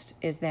next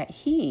is that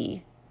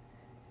he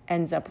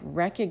ends up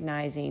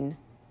recognizing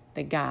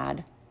the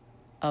God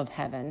of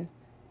heaven.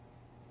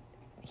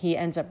 He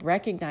ends up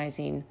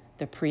recognizing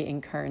the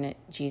pre-incarnate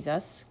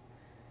Jesus.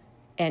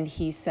 And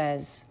he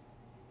says,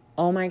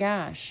 oh my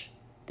gosh,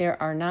 there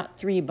are not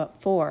 3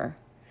 but 4.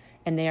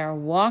 And they are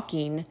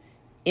walking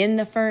in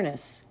the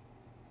furnace.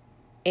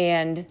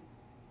 And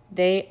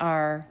they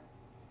are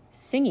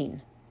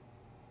singing.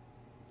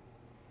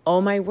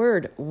 Oh my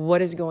word,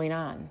 what is going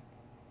on?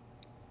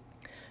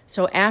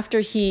 So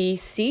after he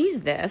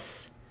sees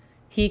this,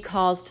 he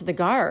calls to the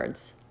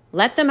guards,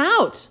 let them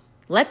out.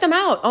 Let them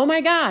out. Oh my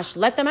gosh,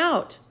 let them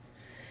out.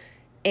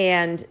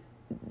 And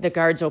the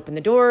guards open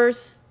the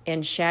doors,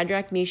 and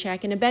Shadrach,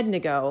 Meshach, and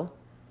Abednego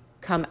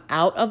come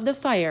out of the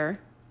fire.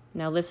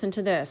 Now listen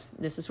to this.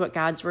 This is what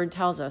God's word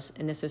tells us,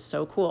 and this is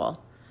so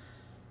cool.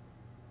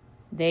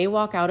 They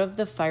walk out of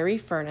the fiery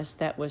furnace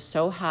that was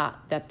so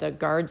hot that the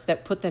guards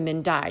that put them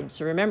in died.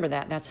 So remember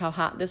that. That's how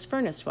hot this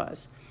furnace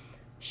was.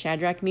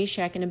 Shadrach,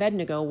 Meshach, and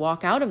Abednego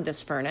walk out of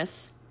this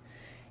furnace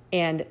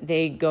and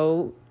they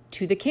go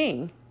to the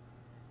king.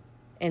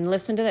 And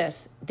listen to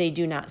this. They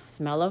do not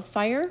smell of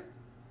fire.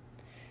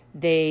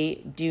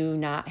 They do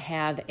not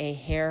have a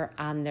hair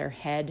on their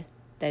head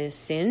that is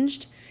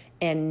singed,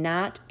 and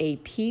not a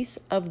piece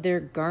of their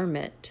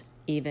garment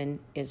even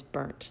is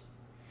burnt.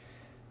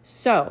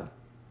 So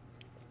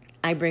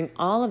I bring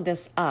all of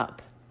this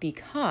up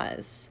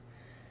because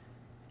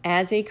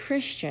as a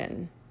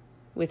Christian,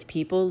 with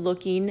people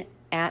looking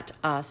at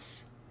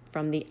us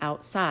from the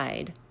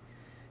outside,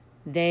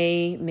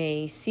 they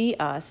may see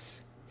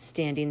us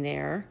standing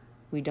there.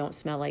 We don't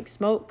smell like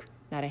smoke.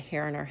 Not a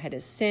hair on our head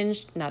is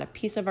singed. Not a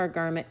piece of our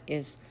garment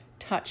is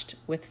touched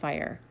with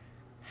fire.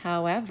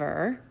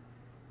 However,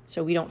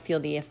 so we don't feel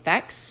the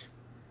effects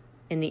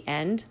in the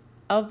end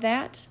of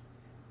that.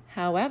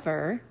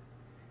 However,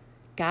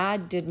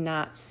 God did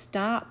not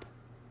stop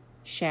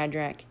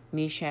Shadrach,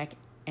 Meshach,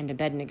 and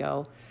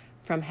Abednego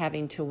from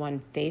having to,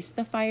 one, face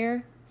the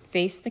fire,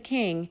 face the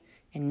king,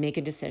 and make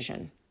a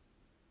decision.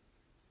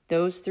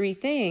 Those 3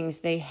 things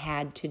they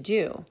had to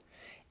do.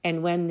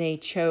 And when they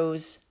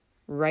chose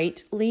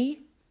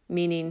rightly,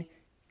 meaning,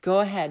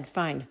 go ahead,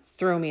 fine,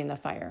 throw me in the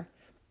fire.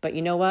 But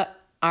you know what?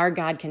 Our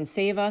God can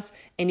save us.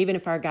 And even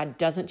if our God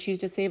doesn't choose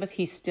to save us,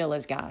 he still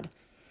is God.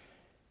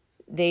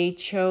 They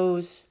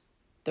chose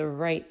the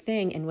right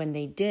thing. And when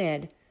they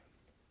did,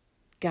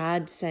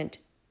 God sent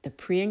the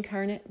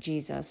pre-incarnate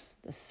Jesus,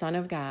 the Son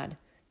of God,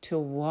 to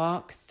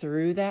walk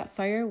through that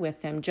fire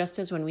with them, just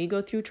as when we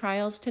go through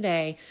trials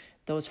today,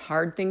 those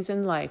hard things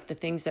in life, the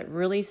things that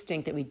really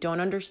stink, that we don't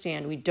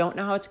understand, we don't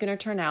know how it's going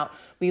to turn out,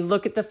 we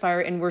look at the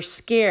fire and we're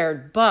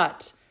scared,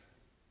 but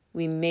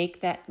we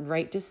make that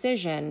right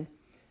decision.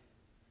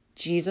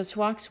 Jesus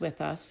walks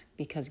with us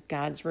because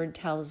God's word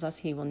tells us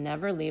he will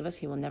never leave us,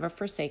 he will never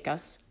forsake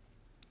us.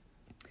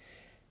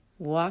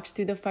 Walks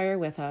through the fire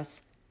with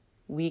us.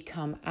 We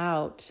come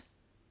out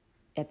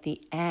at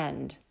the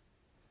end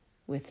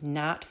with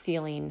not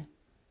feeling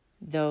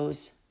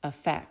those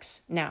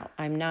effects. Now,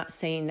 I'm not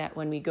saying that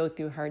when we go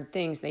through hard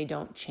things, they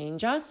don't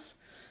change us.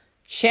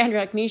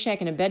 Shadrach, Meshach,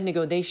 and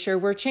Abednego, they sure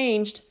were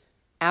changed.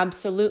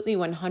 Absolutely,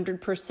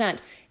 100%.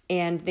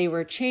 And they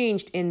were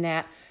changed in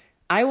that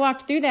I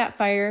walked through that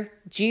fire,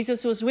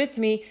 Jesus was with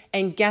me,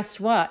 and guess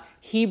what?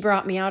 He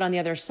brought me out on the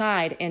other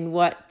side. And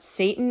what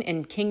Satan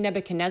and King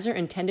Nebuchadnezzar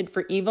intended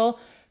for evil,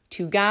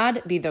 to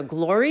God be the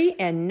glory.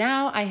 And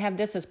now I have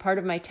this as part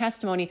of my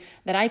testimony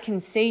that I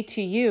can say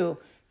to you,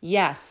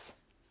 yes,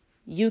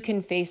 you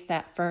can face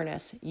that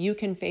furnace. You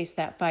can face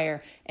that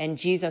fire. And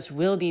Jesus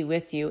will be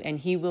with you. And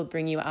he will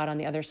bring you out on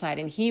the other side.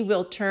 And he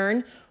will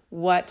turn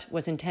what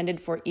was intended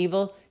for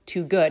evil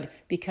to good.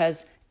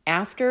 Because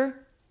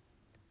after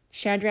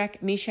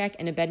Shadrach, Meshach,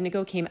 and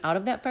Abednego came out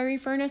of that fiery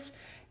furnace,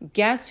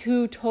 guess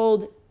who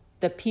told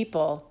the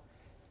people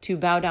to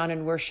bow down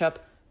and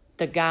worship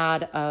the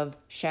God of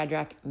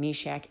Shadrach,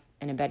 Meshach,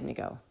 and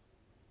Abednego?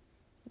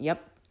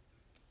 Yep,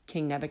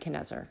 King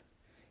Nebuchadnezzar.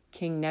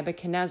 King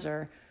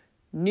Nebuchadnezzar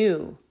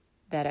knew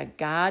that a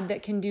God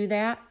that can do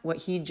that, what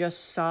he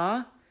just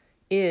saw,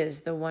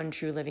 is the one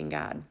true living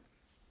God.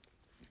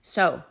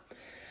 So,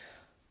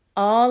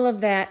 all of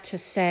that to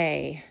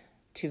say,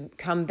 to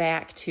come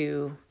back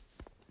to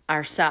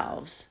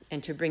ourselves,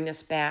 and to bring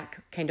this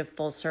back kind of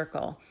full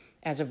circle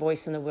as a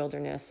voice in the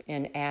wilderness,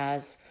 and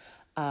as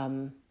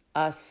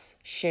us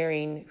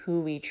sharing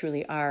who we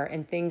truly are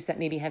and things that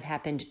maybe have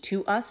happened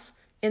to us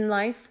in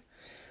life.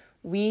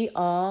 We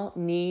all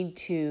need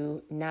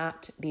to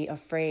not be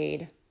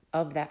afraid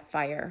of that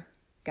fire.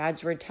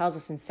 God's word tells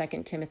us in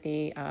 2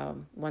 Timothy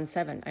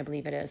 1:7, I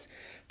believe it is,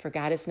 for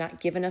God has not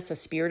given us a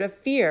spirit of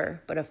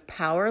fear, but of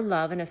power,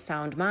 love, and a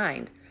sound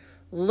mind.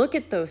 Look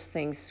at those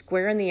things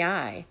square in the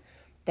eye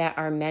that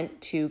are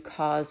meant to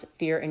cause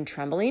fear and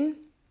trembling,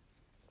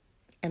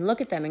 and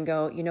look at them and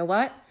go, you know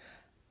what?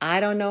 I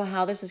don't know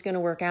how this is going to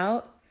work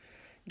out.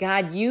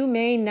 God, you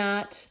may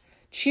not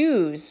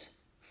choose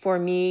for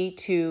me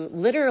to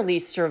literally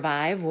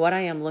survive what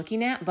I am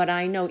looking at, but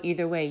I know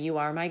either way, you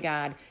are my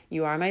God,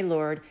 you are my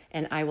Lord,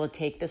 and I will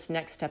take this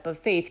next step of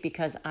faith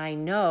because I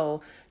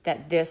know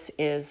that this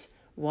is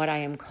what I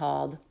am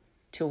called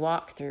to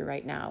walk through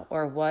right now,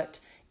 or what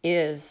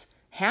is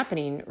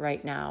happening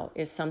right now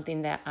is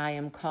something that I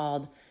am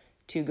called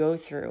to go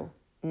through.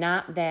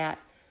 Not that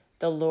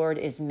the Lord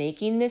is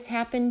making this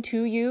happen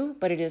to you,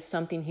 but it is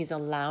something he's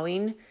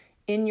allowing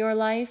in your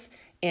life,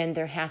 and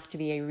there has to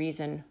be a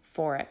reason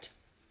for it.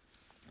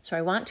 So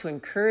I want to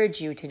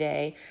encourage you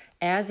today,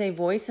 as a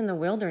voice in the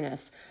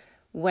wilderness,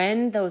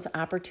 when those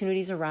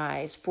opportunities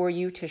arise for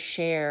you to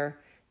share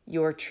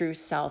your true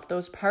self,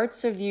 those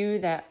parts of you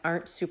that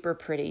aren't super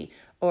pretty,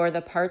 or the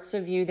parts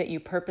of you that you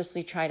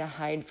purposely try to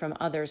hide from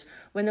others,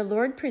 when the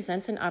Lord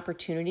presents an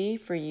opportunity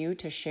for you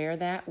to share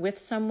that with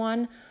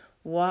someone,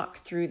 walk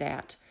through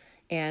that.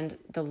 And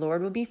the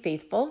Lord will be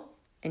faithful,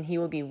 and he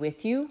will be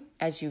with you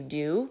as you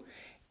do.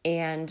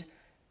 And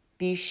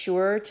be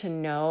sure to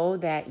know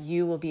that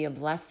you will be a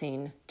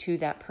blessing to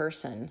that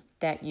person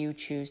that you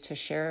choose to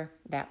share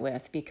that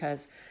with,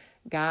 because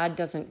God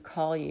doesn't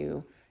call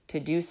you to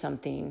do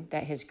something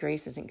that his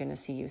grace isn't going to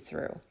see you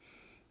through.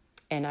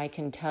 And I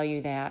can tell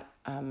you that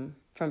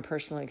from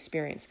personal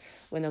experience.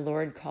 When the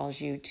Lord calls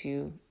you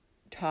to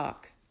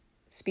talk,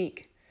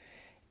 speak,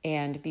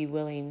 and be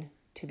willing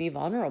to be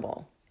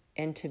vulnerable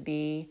and to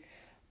be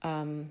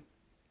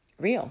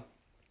real.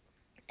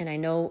 And I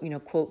know,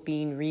 quote,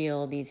 being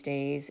real these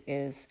days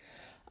is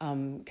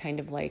kind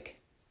of like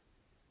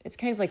the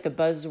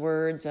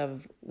buzzwords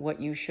of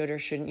what you should or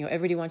shouldn't.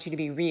 Everybody wants you to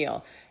be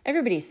real.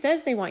 Everybody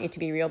says they want you to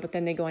be real, but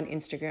then they go on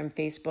Instagram,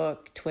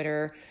 Facebook,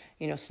 Twitter,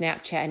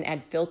 Snapchat, and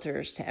add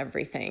filters to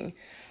everything.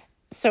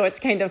 So it's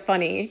kind of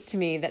funny to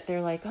me that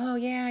they're like, oh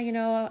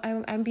yeah,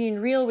 I'm being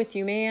real with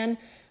you, man.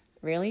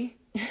 Really?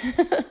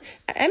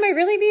 Am I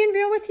really being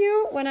real with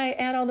you when I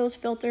add all those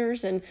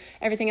filters and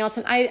everything else?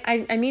 And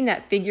I mean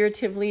that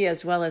figuratively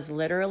as well as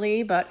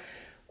literally, but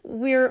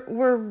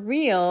we're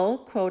real,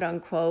 quote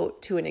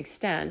unquote, to an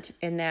extent,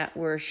 in that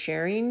we're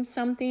sharing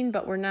something,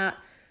 but we're not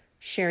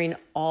sharing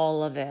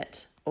all of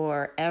it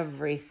or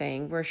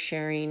everything. We're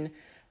sharing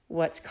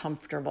what's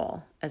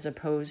comfortable as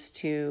opposed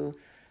to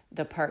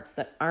the parts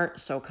that aren't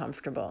so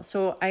comfortable.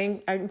 So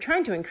I'm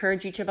trying to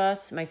encourage each of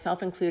us,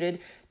 myself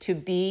included, to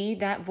be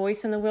that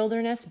voice in the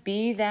wilderness,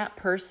 be that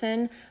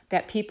person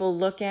that people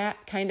look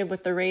at kind of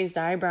with the raised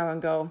eyebrow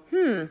and go,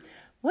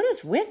 what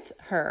is with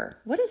her?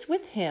 What is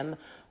with him?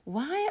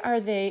 Why are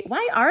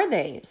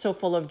they so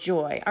full of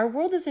joy? Our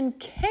world is in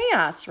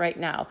chaos right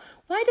now.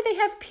 Why do they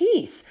have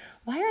peace?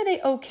 Why are they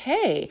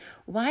okay?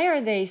 Why are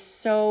they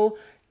so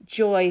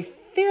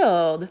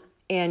joy-filled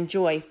and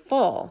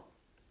joyful?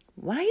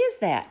 Why is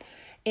that?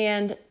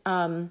 And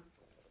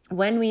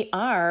when we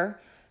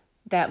are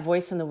that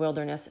voice in the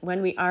wilderness,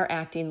 when we are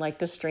acting like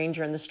the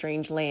stranger in the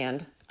strange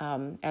land,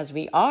 as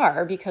we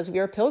are, because we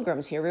are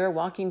pilgrims here, we are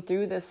walking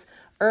through this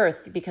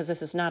earth because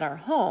this is not our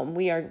home.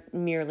 We are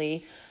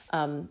merely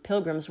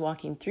pilgrims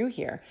walking through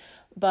here.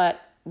 But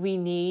we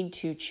need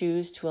to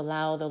choose to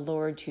allow the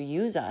Lord to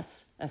use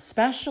us,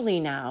 especially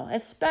now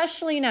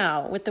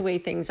with the way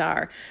things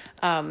are.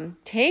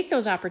 Take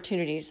those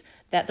opportunities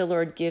that the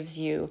Lord gives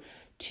you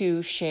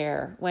to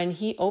share. When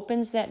he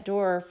opens that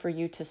door for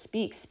you to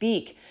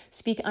speak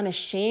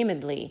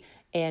unashamedly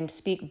and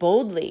speak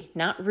boldly,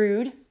 not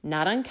rude,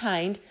 not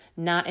unkind,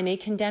 not in a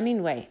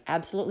condemning way.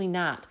 Absolutely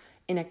not.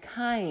 In a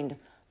kind,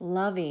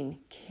 loving,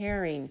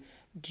 caring,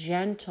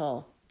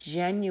 gentle,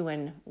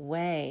 genuine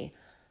way.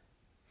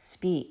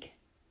 Speak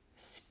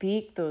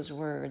those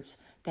words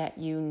that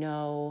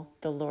the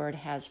Lord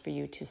has for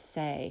you to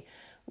say.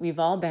 We've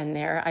all been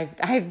there.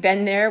 I've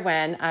been there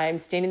when I'm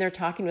standing there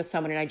talking with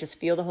someone and I just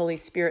feel the Holy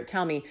Spirit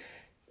tell me,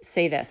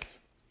 say this.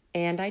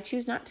 And I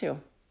choose not to.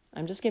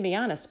 I'm just going to be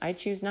honest. I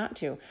choose not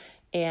to.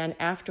 And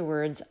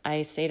afterwards,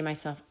 I say to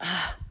myself,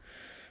 oh,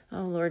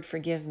 Lord,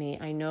 forgive me.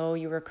 I know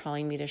you were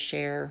calling me to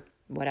share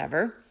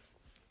whatever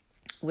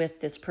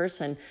with this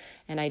person,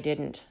 and I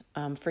didn't.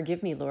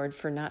 Forgive me, Lord,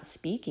 for not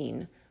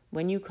speaking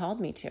when you called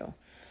me to.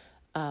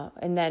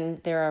 And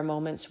then there are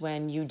moments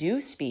when you do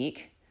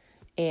speak,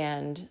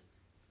 and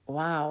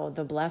wow,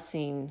 the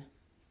blessing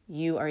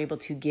you are able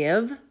to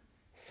give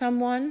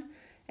someone,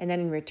 and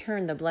then in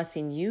return, the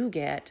blessing you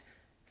get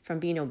from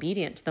being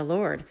obedient to the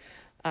Lord.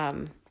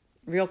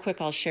 Real quick,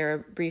 I'll share a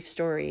brief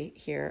story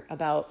here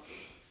about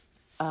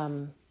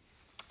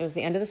it was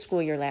the end of the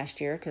school year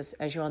last year, because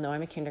as you all know,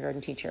 I'm a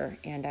kindergarten teacher,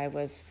 and I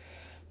was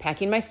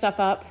packing my stuff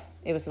up.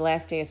 It was the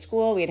last day of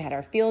school. We had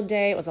our field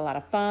day. It was a lot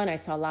of fun. I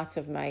saw lots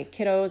of my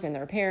kiddos and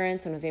their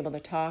parents and was able to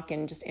talk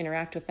and just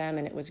interact with them,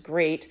 and it was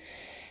great.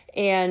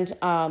 And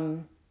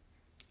I'm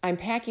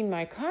packing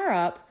my car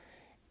up,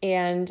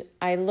 and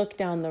I look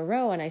down the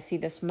row and I see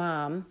this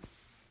mom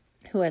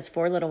who has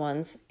 4 little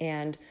ones,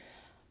 and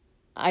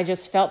I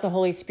just felt the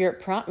Holy Spirit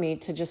prompt me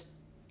to just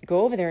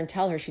go over there and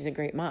tell her she's a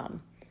great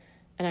mom.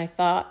 And I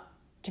thought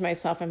to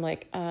myself, I'm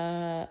like,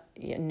 yeah,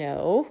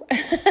 no,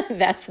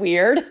 that's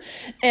weird.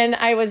 And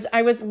I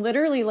was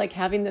literally like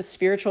having this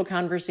spiritual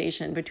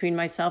conversation between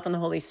myself and the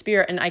Holy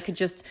Spirit. And I could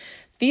just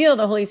feel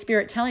the Holy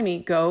Spirit telling me,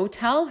 go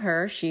tell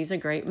her she's a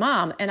great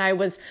mom. And I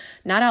was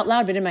not out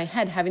loud, but in my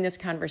head having this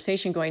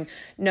conversation going,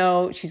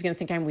 no, she's going to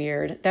think I'm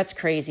weird. That's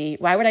crazy.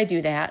 Why would I do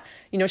that?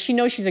 She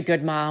knows she's a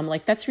good mom.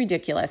 Like, that's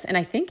ridiculous. And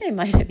I think I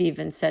might have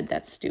even said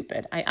that's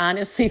stupid. I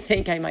honestly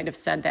think I might have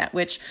said that,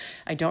 which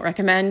I don't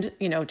recommend,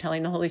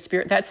 telling the Holy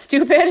Spirit that's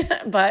stupid,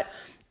 but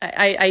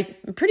I'm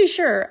pretty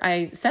sure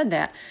I said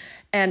that.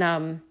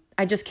 And,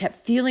 I just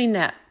kept feeling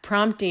that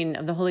prompting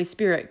of the Holy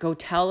Spirit, go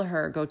tell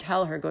her, go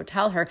tell her, go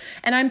tell her.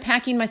 And I'm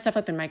packing my stuff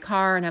up in my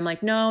car, and I'm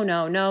like,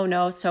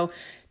 no. So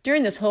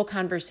during this whole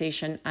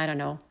conversation, I don't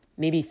know,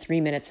 maybe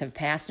 3 minutes have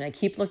passed, and I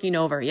keep looking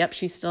over. Yep,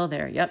 she's still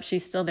there. Yep,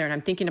 she's still there. And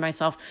I'm thinking to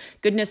myself,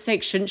 goodness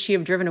sake, shouldn't she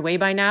have driven away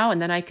by now?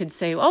 And then I could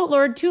say, oh,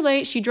 Lord, too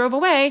late. She drove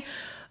away.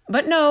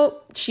 But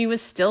no, she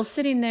was still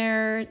sitting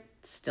there, and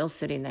still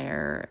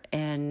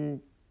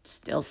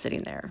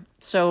sitting there.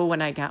 So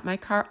when I got my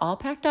car all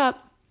packed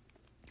up,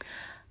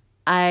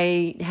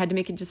 I had to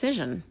make a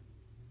decision.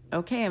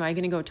 Okay, am I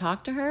going to go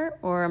talk to her,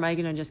 or am I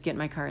going to just get in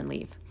my car and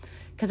leave?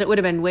 Because it would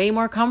have been way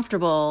more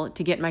comfortable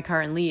to get in my car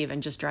and leave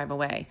and just drive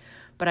away.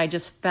 But I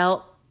just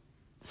felt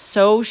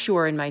so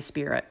sure in my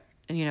spirit,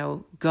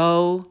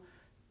 go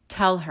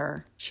tell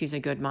her she's a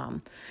good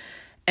mom.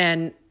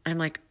 And I'm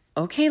like,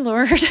 okay,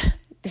 Lord,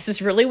 this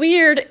is really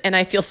weird. And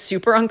I feel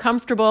super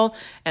uncomfortable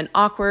and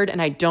awkward,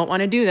 and I don't want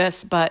to do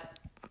this, but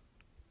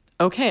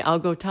okay, I'll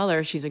go tell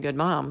her she's a good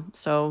mom.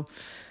 So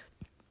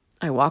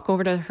I walk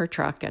over to her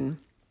truck and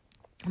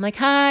I'm like,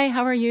 hi,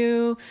 how are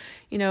you?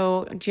 Do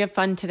you have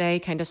fun today?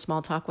 Kind of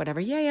small talk, whatever.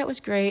 Yeah, it was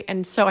great.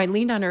 And so I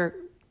leaned on her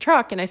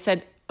truck and I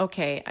said,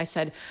 okay,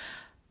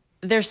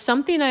 there's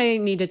something I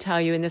need to tell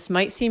you, and this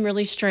might seem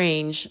really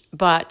strange,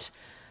 but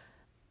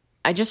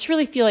I just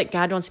really feel like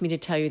God wants me to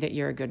tell you that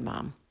you're a good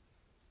mom.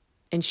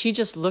 And she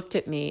just looked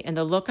at me, and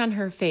the look on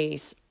her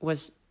face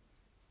was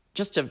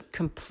just a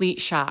complete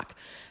shock.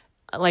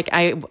 Like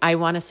I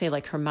want to say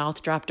like her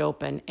mouth dropped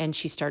open and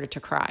she started to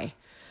cry.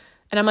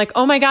 And I'm like,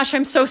 oh my gosh,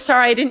 I'm so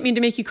sorry. I didn't mean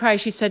to make you cry.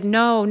 She said,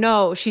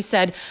 no. She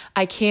said,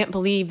 I can't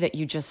believe that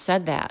you just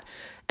said that.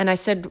 And I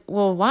said,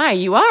 well, why?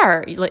 You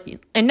are.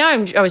 And now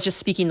I was just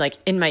speaking like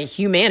in my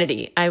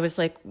humanity. I was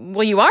like,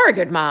 well, you are a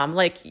good mom.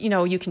 Like,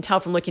 you can tell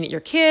from looking at your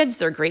kids.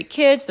 They're great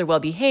kids. They're well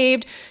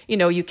behaved.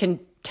 You can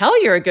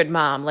tell you're a good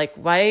mom. Like,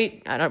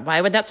 why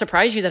would that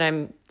surprise you that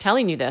I'm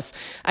telling you this?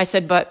 I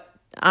said, but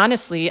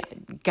honestly,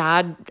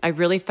 God, I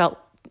really felt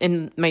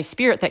in my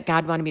spirit that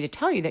God wanted me to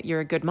tell you that you're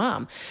a good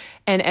mom.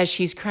 And as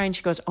she's crying,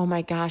 she goes, oh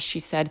my gosh, she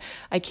said,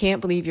 I can't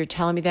believe you're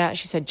telling me that.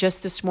 She said,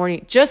 just this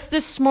morning.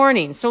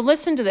 So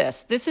listen to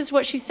this. This is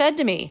what she said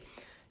to me.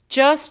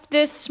 Just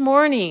this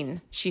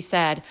morning, she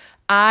said,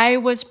 I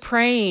was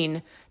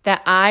praying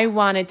that I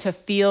wanted to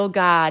feel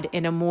God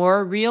in a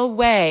more real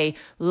way,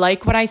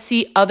 like what I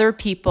see other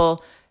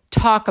people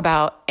talk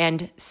about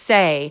and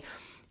say.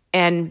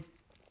 And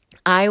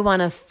I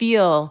want to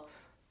feel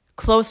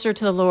closer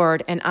to the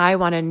Lord, and I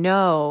want to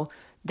know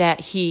that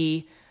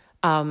He,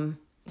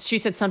 she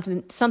said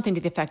something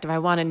to the effect of, I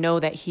want to know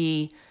that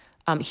He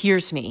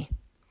hears me.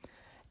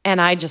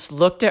 And I just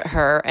looked at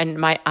her, and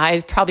my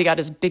eyes probably got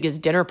as big as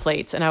dinner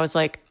plates. And I was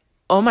like,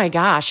 oh my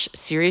gosh,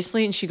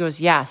 seriously? And she goes,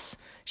 yes.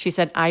 She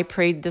said, I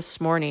prayed this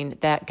morning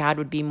that God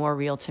would be more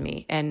real to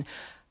me. And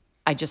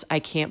I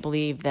can't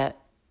believe that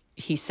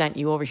He sent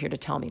you over here to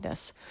tell me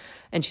this.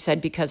 And she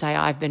said, because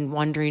I've been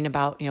wondering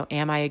about,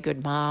 am I a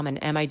good mom,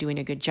 and am I doing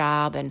a good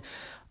job, and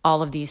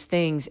all of these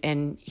things.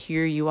 And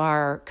here you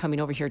are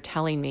coming over here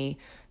telling me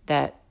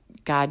that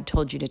God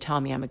told you to tell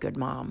me I'm a good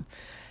mom.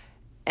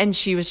 And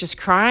she was just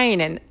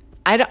crying. And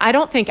I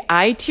don't think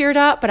I teared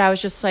up, but I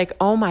was just like,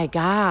 oh my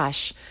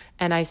gosh.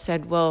 And I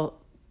said, well,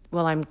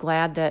 I'm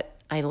glad that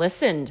I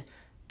listened,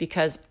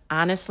 because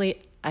honestly,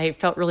 I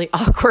felt really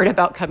awkward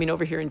about coming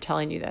over here and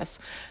telling you this.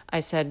 I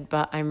said,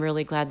 but I'm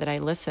really glad that I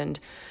listened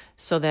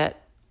so that,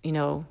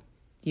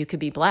 you could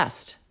be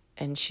blessed.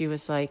 And she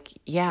was like,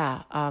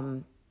 yeah,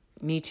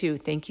 me too.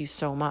 Thank you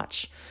so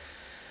much.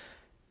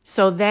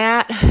 So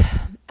that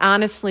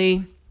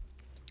honestly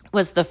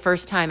was the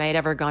first time I had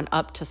ever gone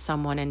up to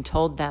someone and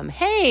told them,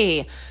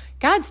 hey,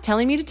 God's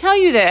telling me to tell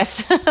you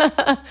this.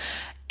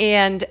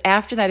 And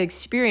after that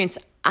experience,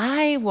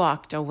 I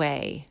walked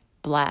away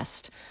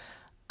blessed.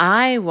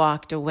 I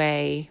walked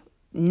away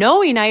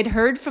knowing I'd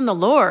heard from the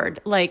Lord.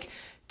 Like,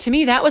 to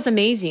me, that was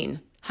amazing.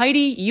 Heidi,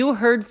 you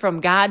heard from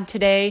God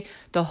today.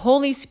 The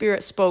Holy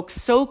Spirit spoke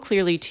so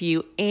clearly to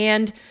you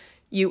and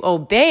you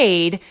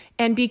obeyed.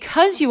 And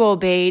because you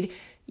obeyed,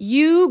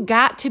 you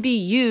got to be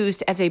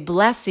used as a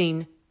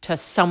blessing to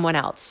someone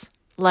else.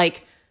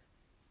 Like,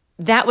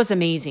 that was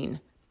amazing.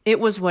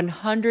 It was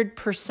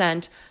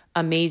 100%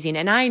 amazing.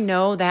 And I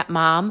know that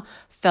mom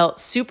felt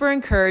super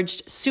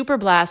encouraged, super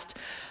blessed,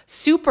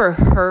 super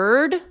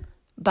heard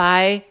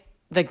by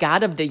the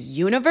God of the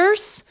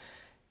universe.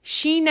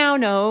 She now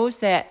knows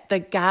that the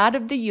God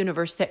of the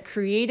universe that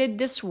created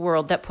this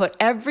world, that put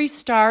every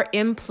star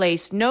in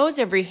place, knows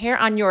every hair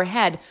on your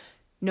head,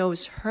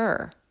 knows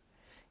her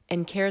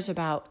and cares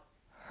about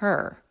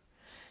her.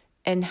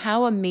 And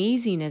how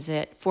amazing is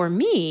it for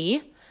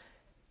me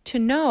to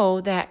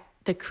know that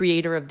the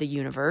creator of the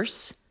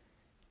universe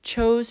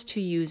chose to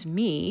use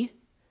me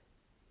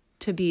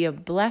to be a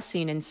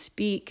blessing and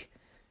speak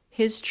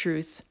his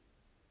truth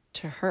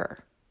to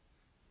her.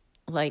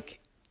 Like,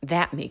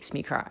 that makes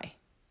me cry.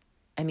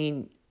 I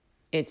mean,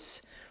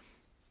 it's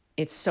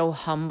so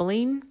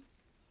humbling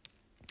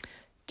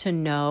to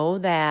know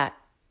that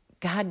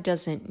God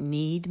doesn't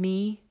need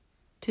me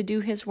to do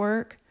his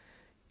work.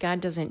 God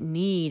doesn't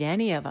need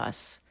any of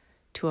us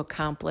to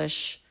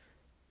accomplish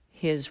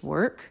his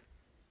work.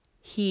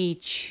 He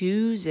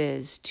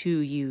chooses to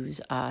use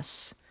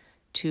us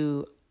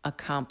to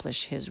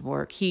accomplish his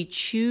work. He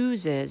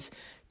chooses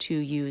to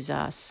use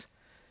us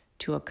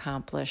to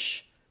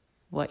accomplish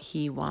what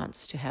he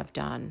wants to have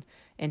done.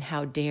 And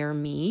how dare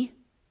me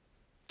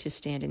to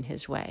stand in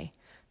his way?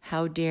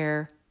 How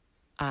dare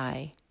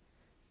I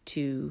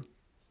to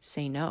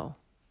say no?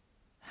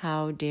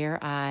 How dare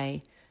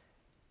I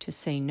to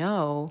say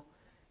no?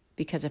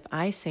 Because if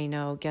I say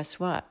no, guess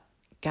what?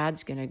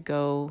 God's going to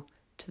go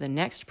to the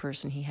next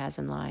person he has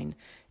in line,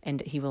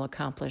 and he will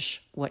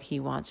accomplish what he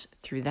wants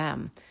through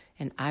them.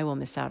 And I will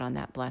miss out on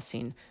that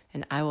blessing,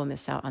 and I will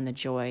miss out on the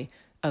joy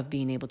of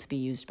being able to be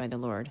used by the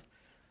Lord.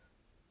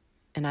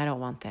 And I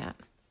don't want that.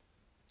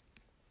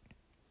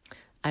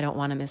 I don't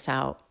want to miss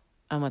out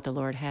on what the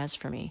Lord has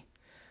for me.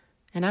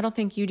 And I don't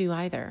think you do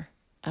either.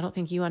 I don't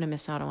think you want to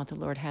miss out on what the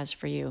Lord has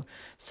for you.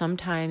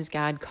 Sometimes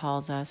God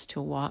calls us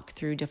to walk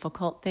through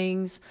difficult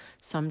things.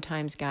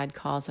 Sometimes God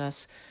calls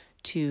us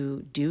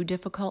to do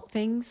difficult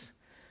things.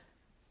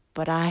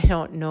 But I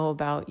don't know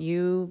about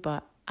you,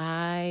 but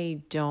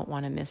I don't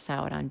want to miss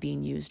out on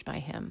being used by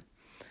him.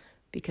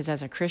 Because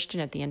as a Christian,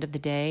 at the end of the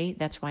day,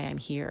 that's why I'm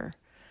here.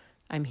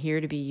 I'm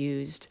here to be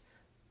used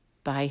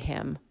by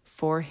him,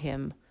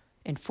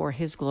 and for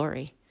his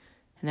glory.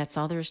 And that's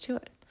all there is to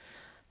it.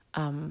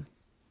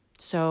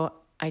 So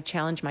I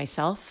challenge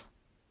myself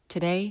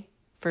today,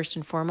 first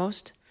and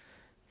foremost,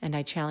 and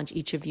I challenge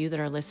each of you that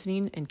are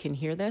listening and can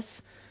hear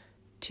this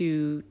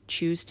to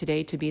choose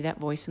today to be that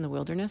voice in the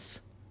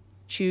wilderness.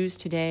 Choose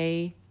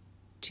today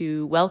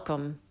to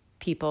welcome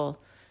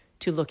people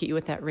to look at you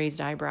with that raised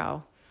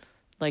eyebrow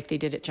like they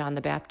did at John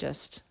the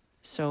Baptist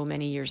so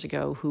many years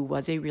ago, who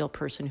was a real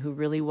person, who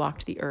really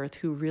walked the earth,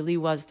 who really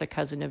was the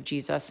cousin of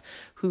Jesus,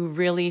 who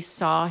really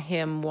saw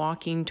him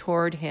walking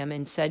toward him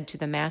and said to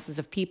the masses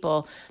of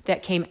people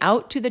that came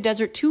out to the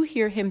desert to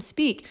hear him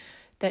speak,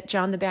 that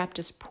John the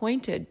Baptist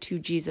pointed to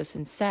Jesus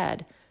and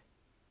said,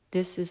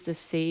 "This is the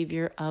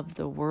Savior of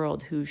the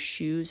world, whose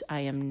shoes I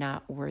am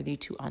not worthy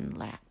to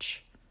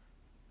unlatch."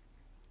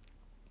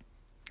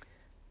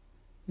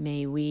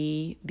 May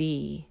we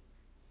be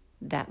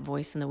that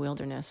voice in the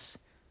wilderness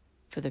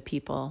for the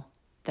people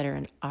that are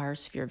in our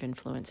sphere of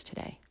influence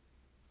today.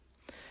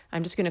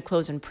 I'm just going to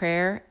close in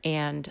prayer,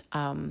 and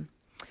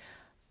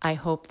I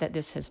hope that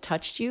this has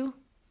touched you,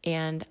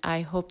 and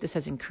I hope this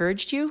has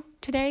encouraged you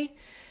today,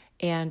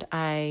 and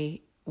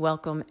I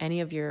welcome any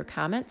of your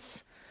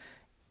comments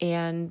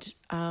and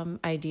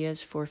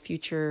ideas for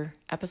future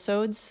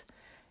episodes,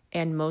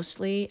 and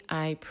mostly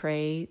I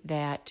pray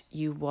that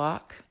you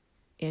walk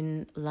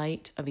in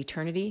light of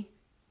eternity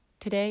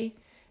today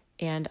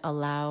and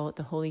allow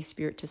the Holy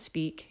Spirit to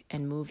speak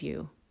and move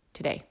you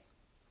today.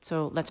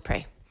 So let's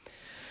pray.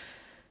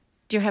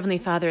 Dear Heavenly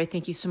Father, I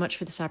thank you so much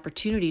for this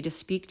opportunity to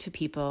speak to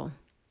people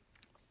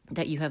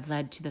that you have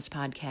led to this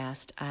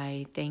podcast.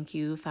 I thank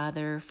you,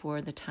 Father, for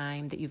the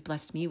time that you've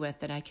blessed me with,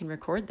 that I can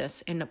record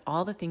this and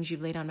all the things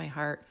you've laid on my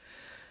heart,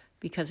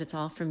 because it's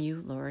all from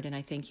you, Lord, and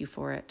I thank you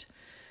for it.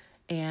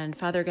 And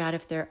Father God,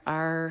 if there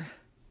are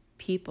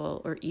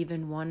people or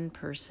even one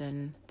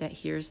person that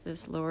hears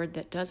this, Lord,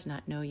 that does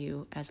not know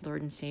you as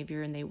Lord and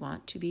Savior and they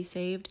want to be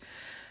saved,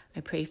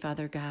 I pray,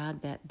 Father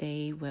God, that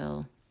they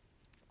will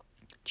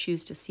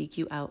choose to seek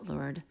you out,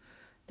 Lord,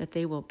 that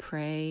they will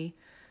pray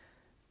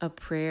a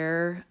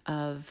prayer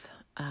of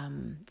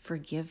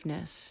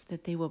forgiveness,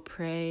 that they will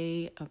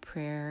pray a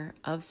prayer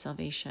of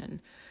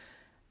salvation.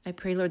 I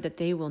pray, Lord, that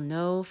they will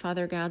know,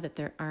 Father God, that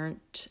there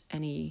aren't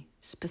any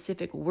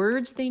specific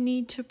words they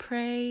need to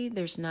pray.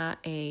 There's not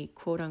a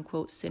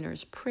quote-unquote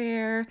sinner's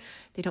prayer.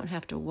 They don't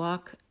have to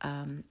walk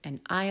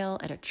an aisle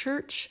at a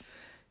church.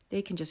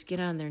 They can just get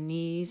on their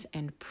knees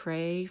and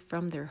pray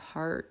from their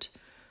heart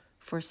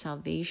for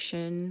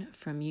salvation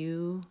from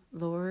you,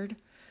 Lord.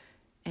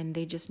 and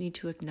they just need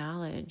to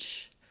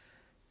acknowledge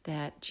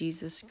that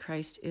Jesus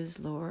Christ is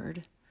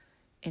Lord,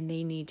 and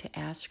they need to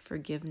ask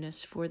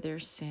forgiveness for their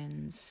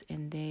sins,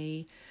 and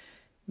they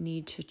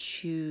need to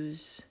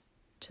choose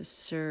to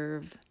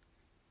serve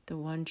the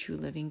one true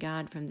living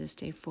God from this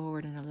day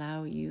forward and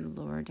allow you,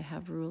 Lord, to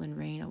have rule and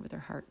reign over their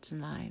hearts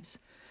and lives.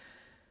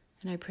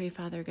 And I pray,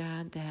 Father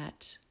God,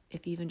 that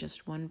if even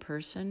just one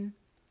person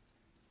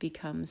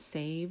becomes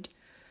saved,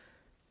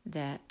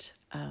 that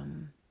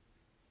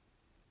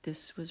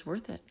this was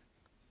worth it.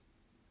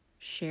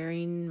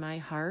 Sharing my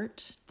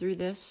heart through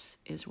this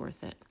is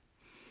worth it.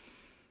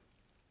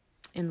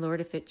 And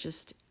Lord, if it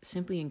just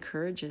simply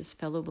encourages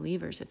fellow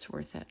believers, it's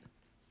worth it.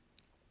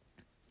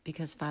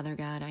 Because, Father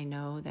God, I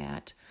know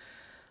that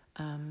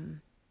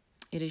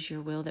it is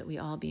your will that we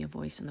all be a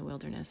voice in the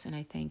wilderness. And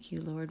I thank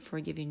you, Lord, for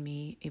giving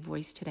me a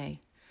voice today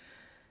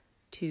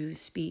to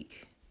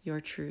speak your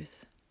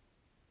truth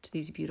to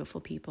these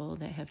beautiful people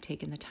that have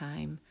taken the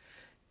time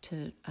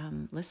to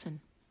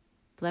listen.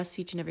 Bless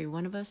each and every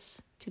one of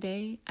us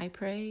today, I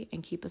pray,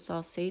 and keep us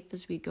all safe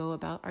as we go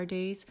about our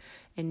days.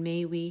 And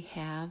may we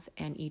have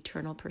an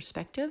eternal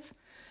perspective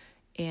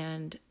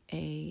and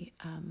a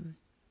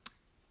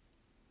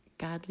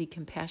godly,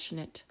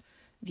 compassionate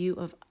view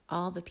of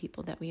all the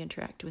people that we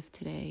interact with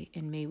today.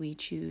 And may we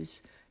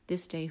choose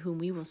this day whom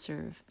we will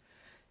serve.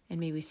 And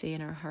may we say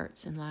in our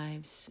hearts and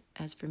lives,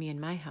 as for me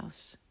and my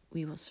house,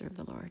 we will serve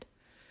the Lord.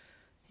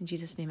 In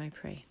Jesus' name I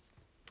pray.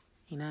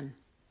 Amen.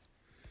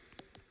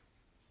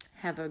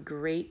 Have a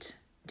great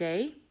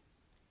day,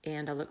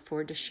 and I look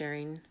forward to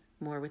sharing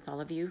more with all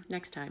of you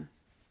next time.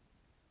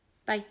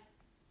 Bye.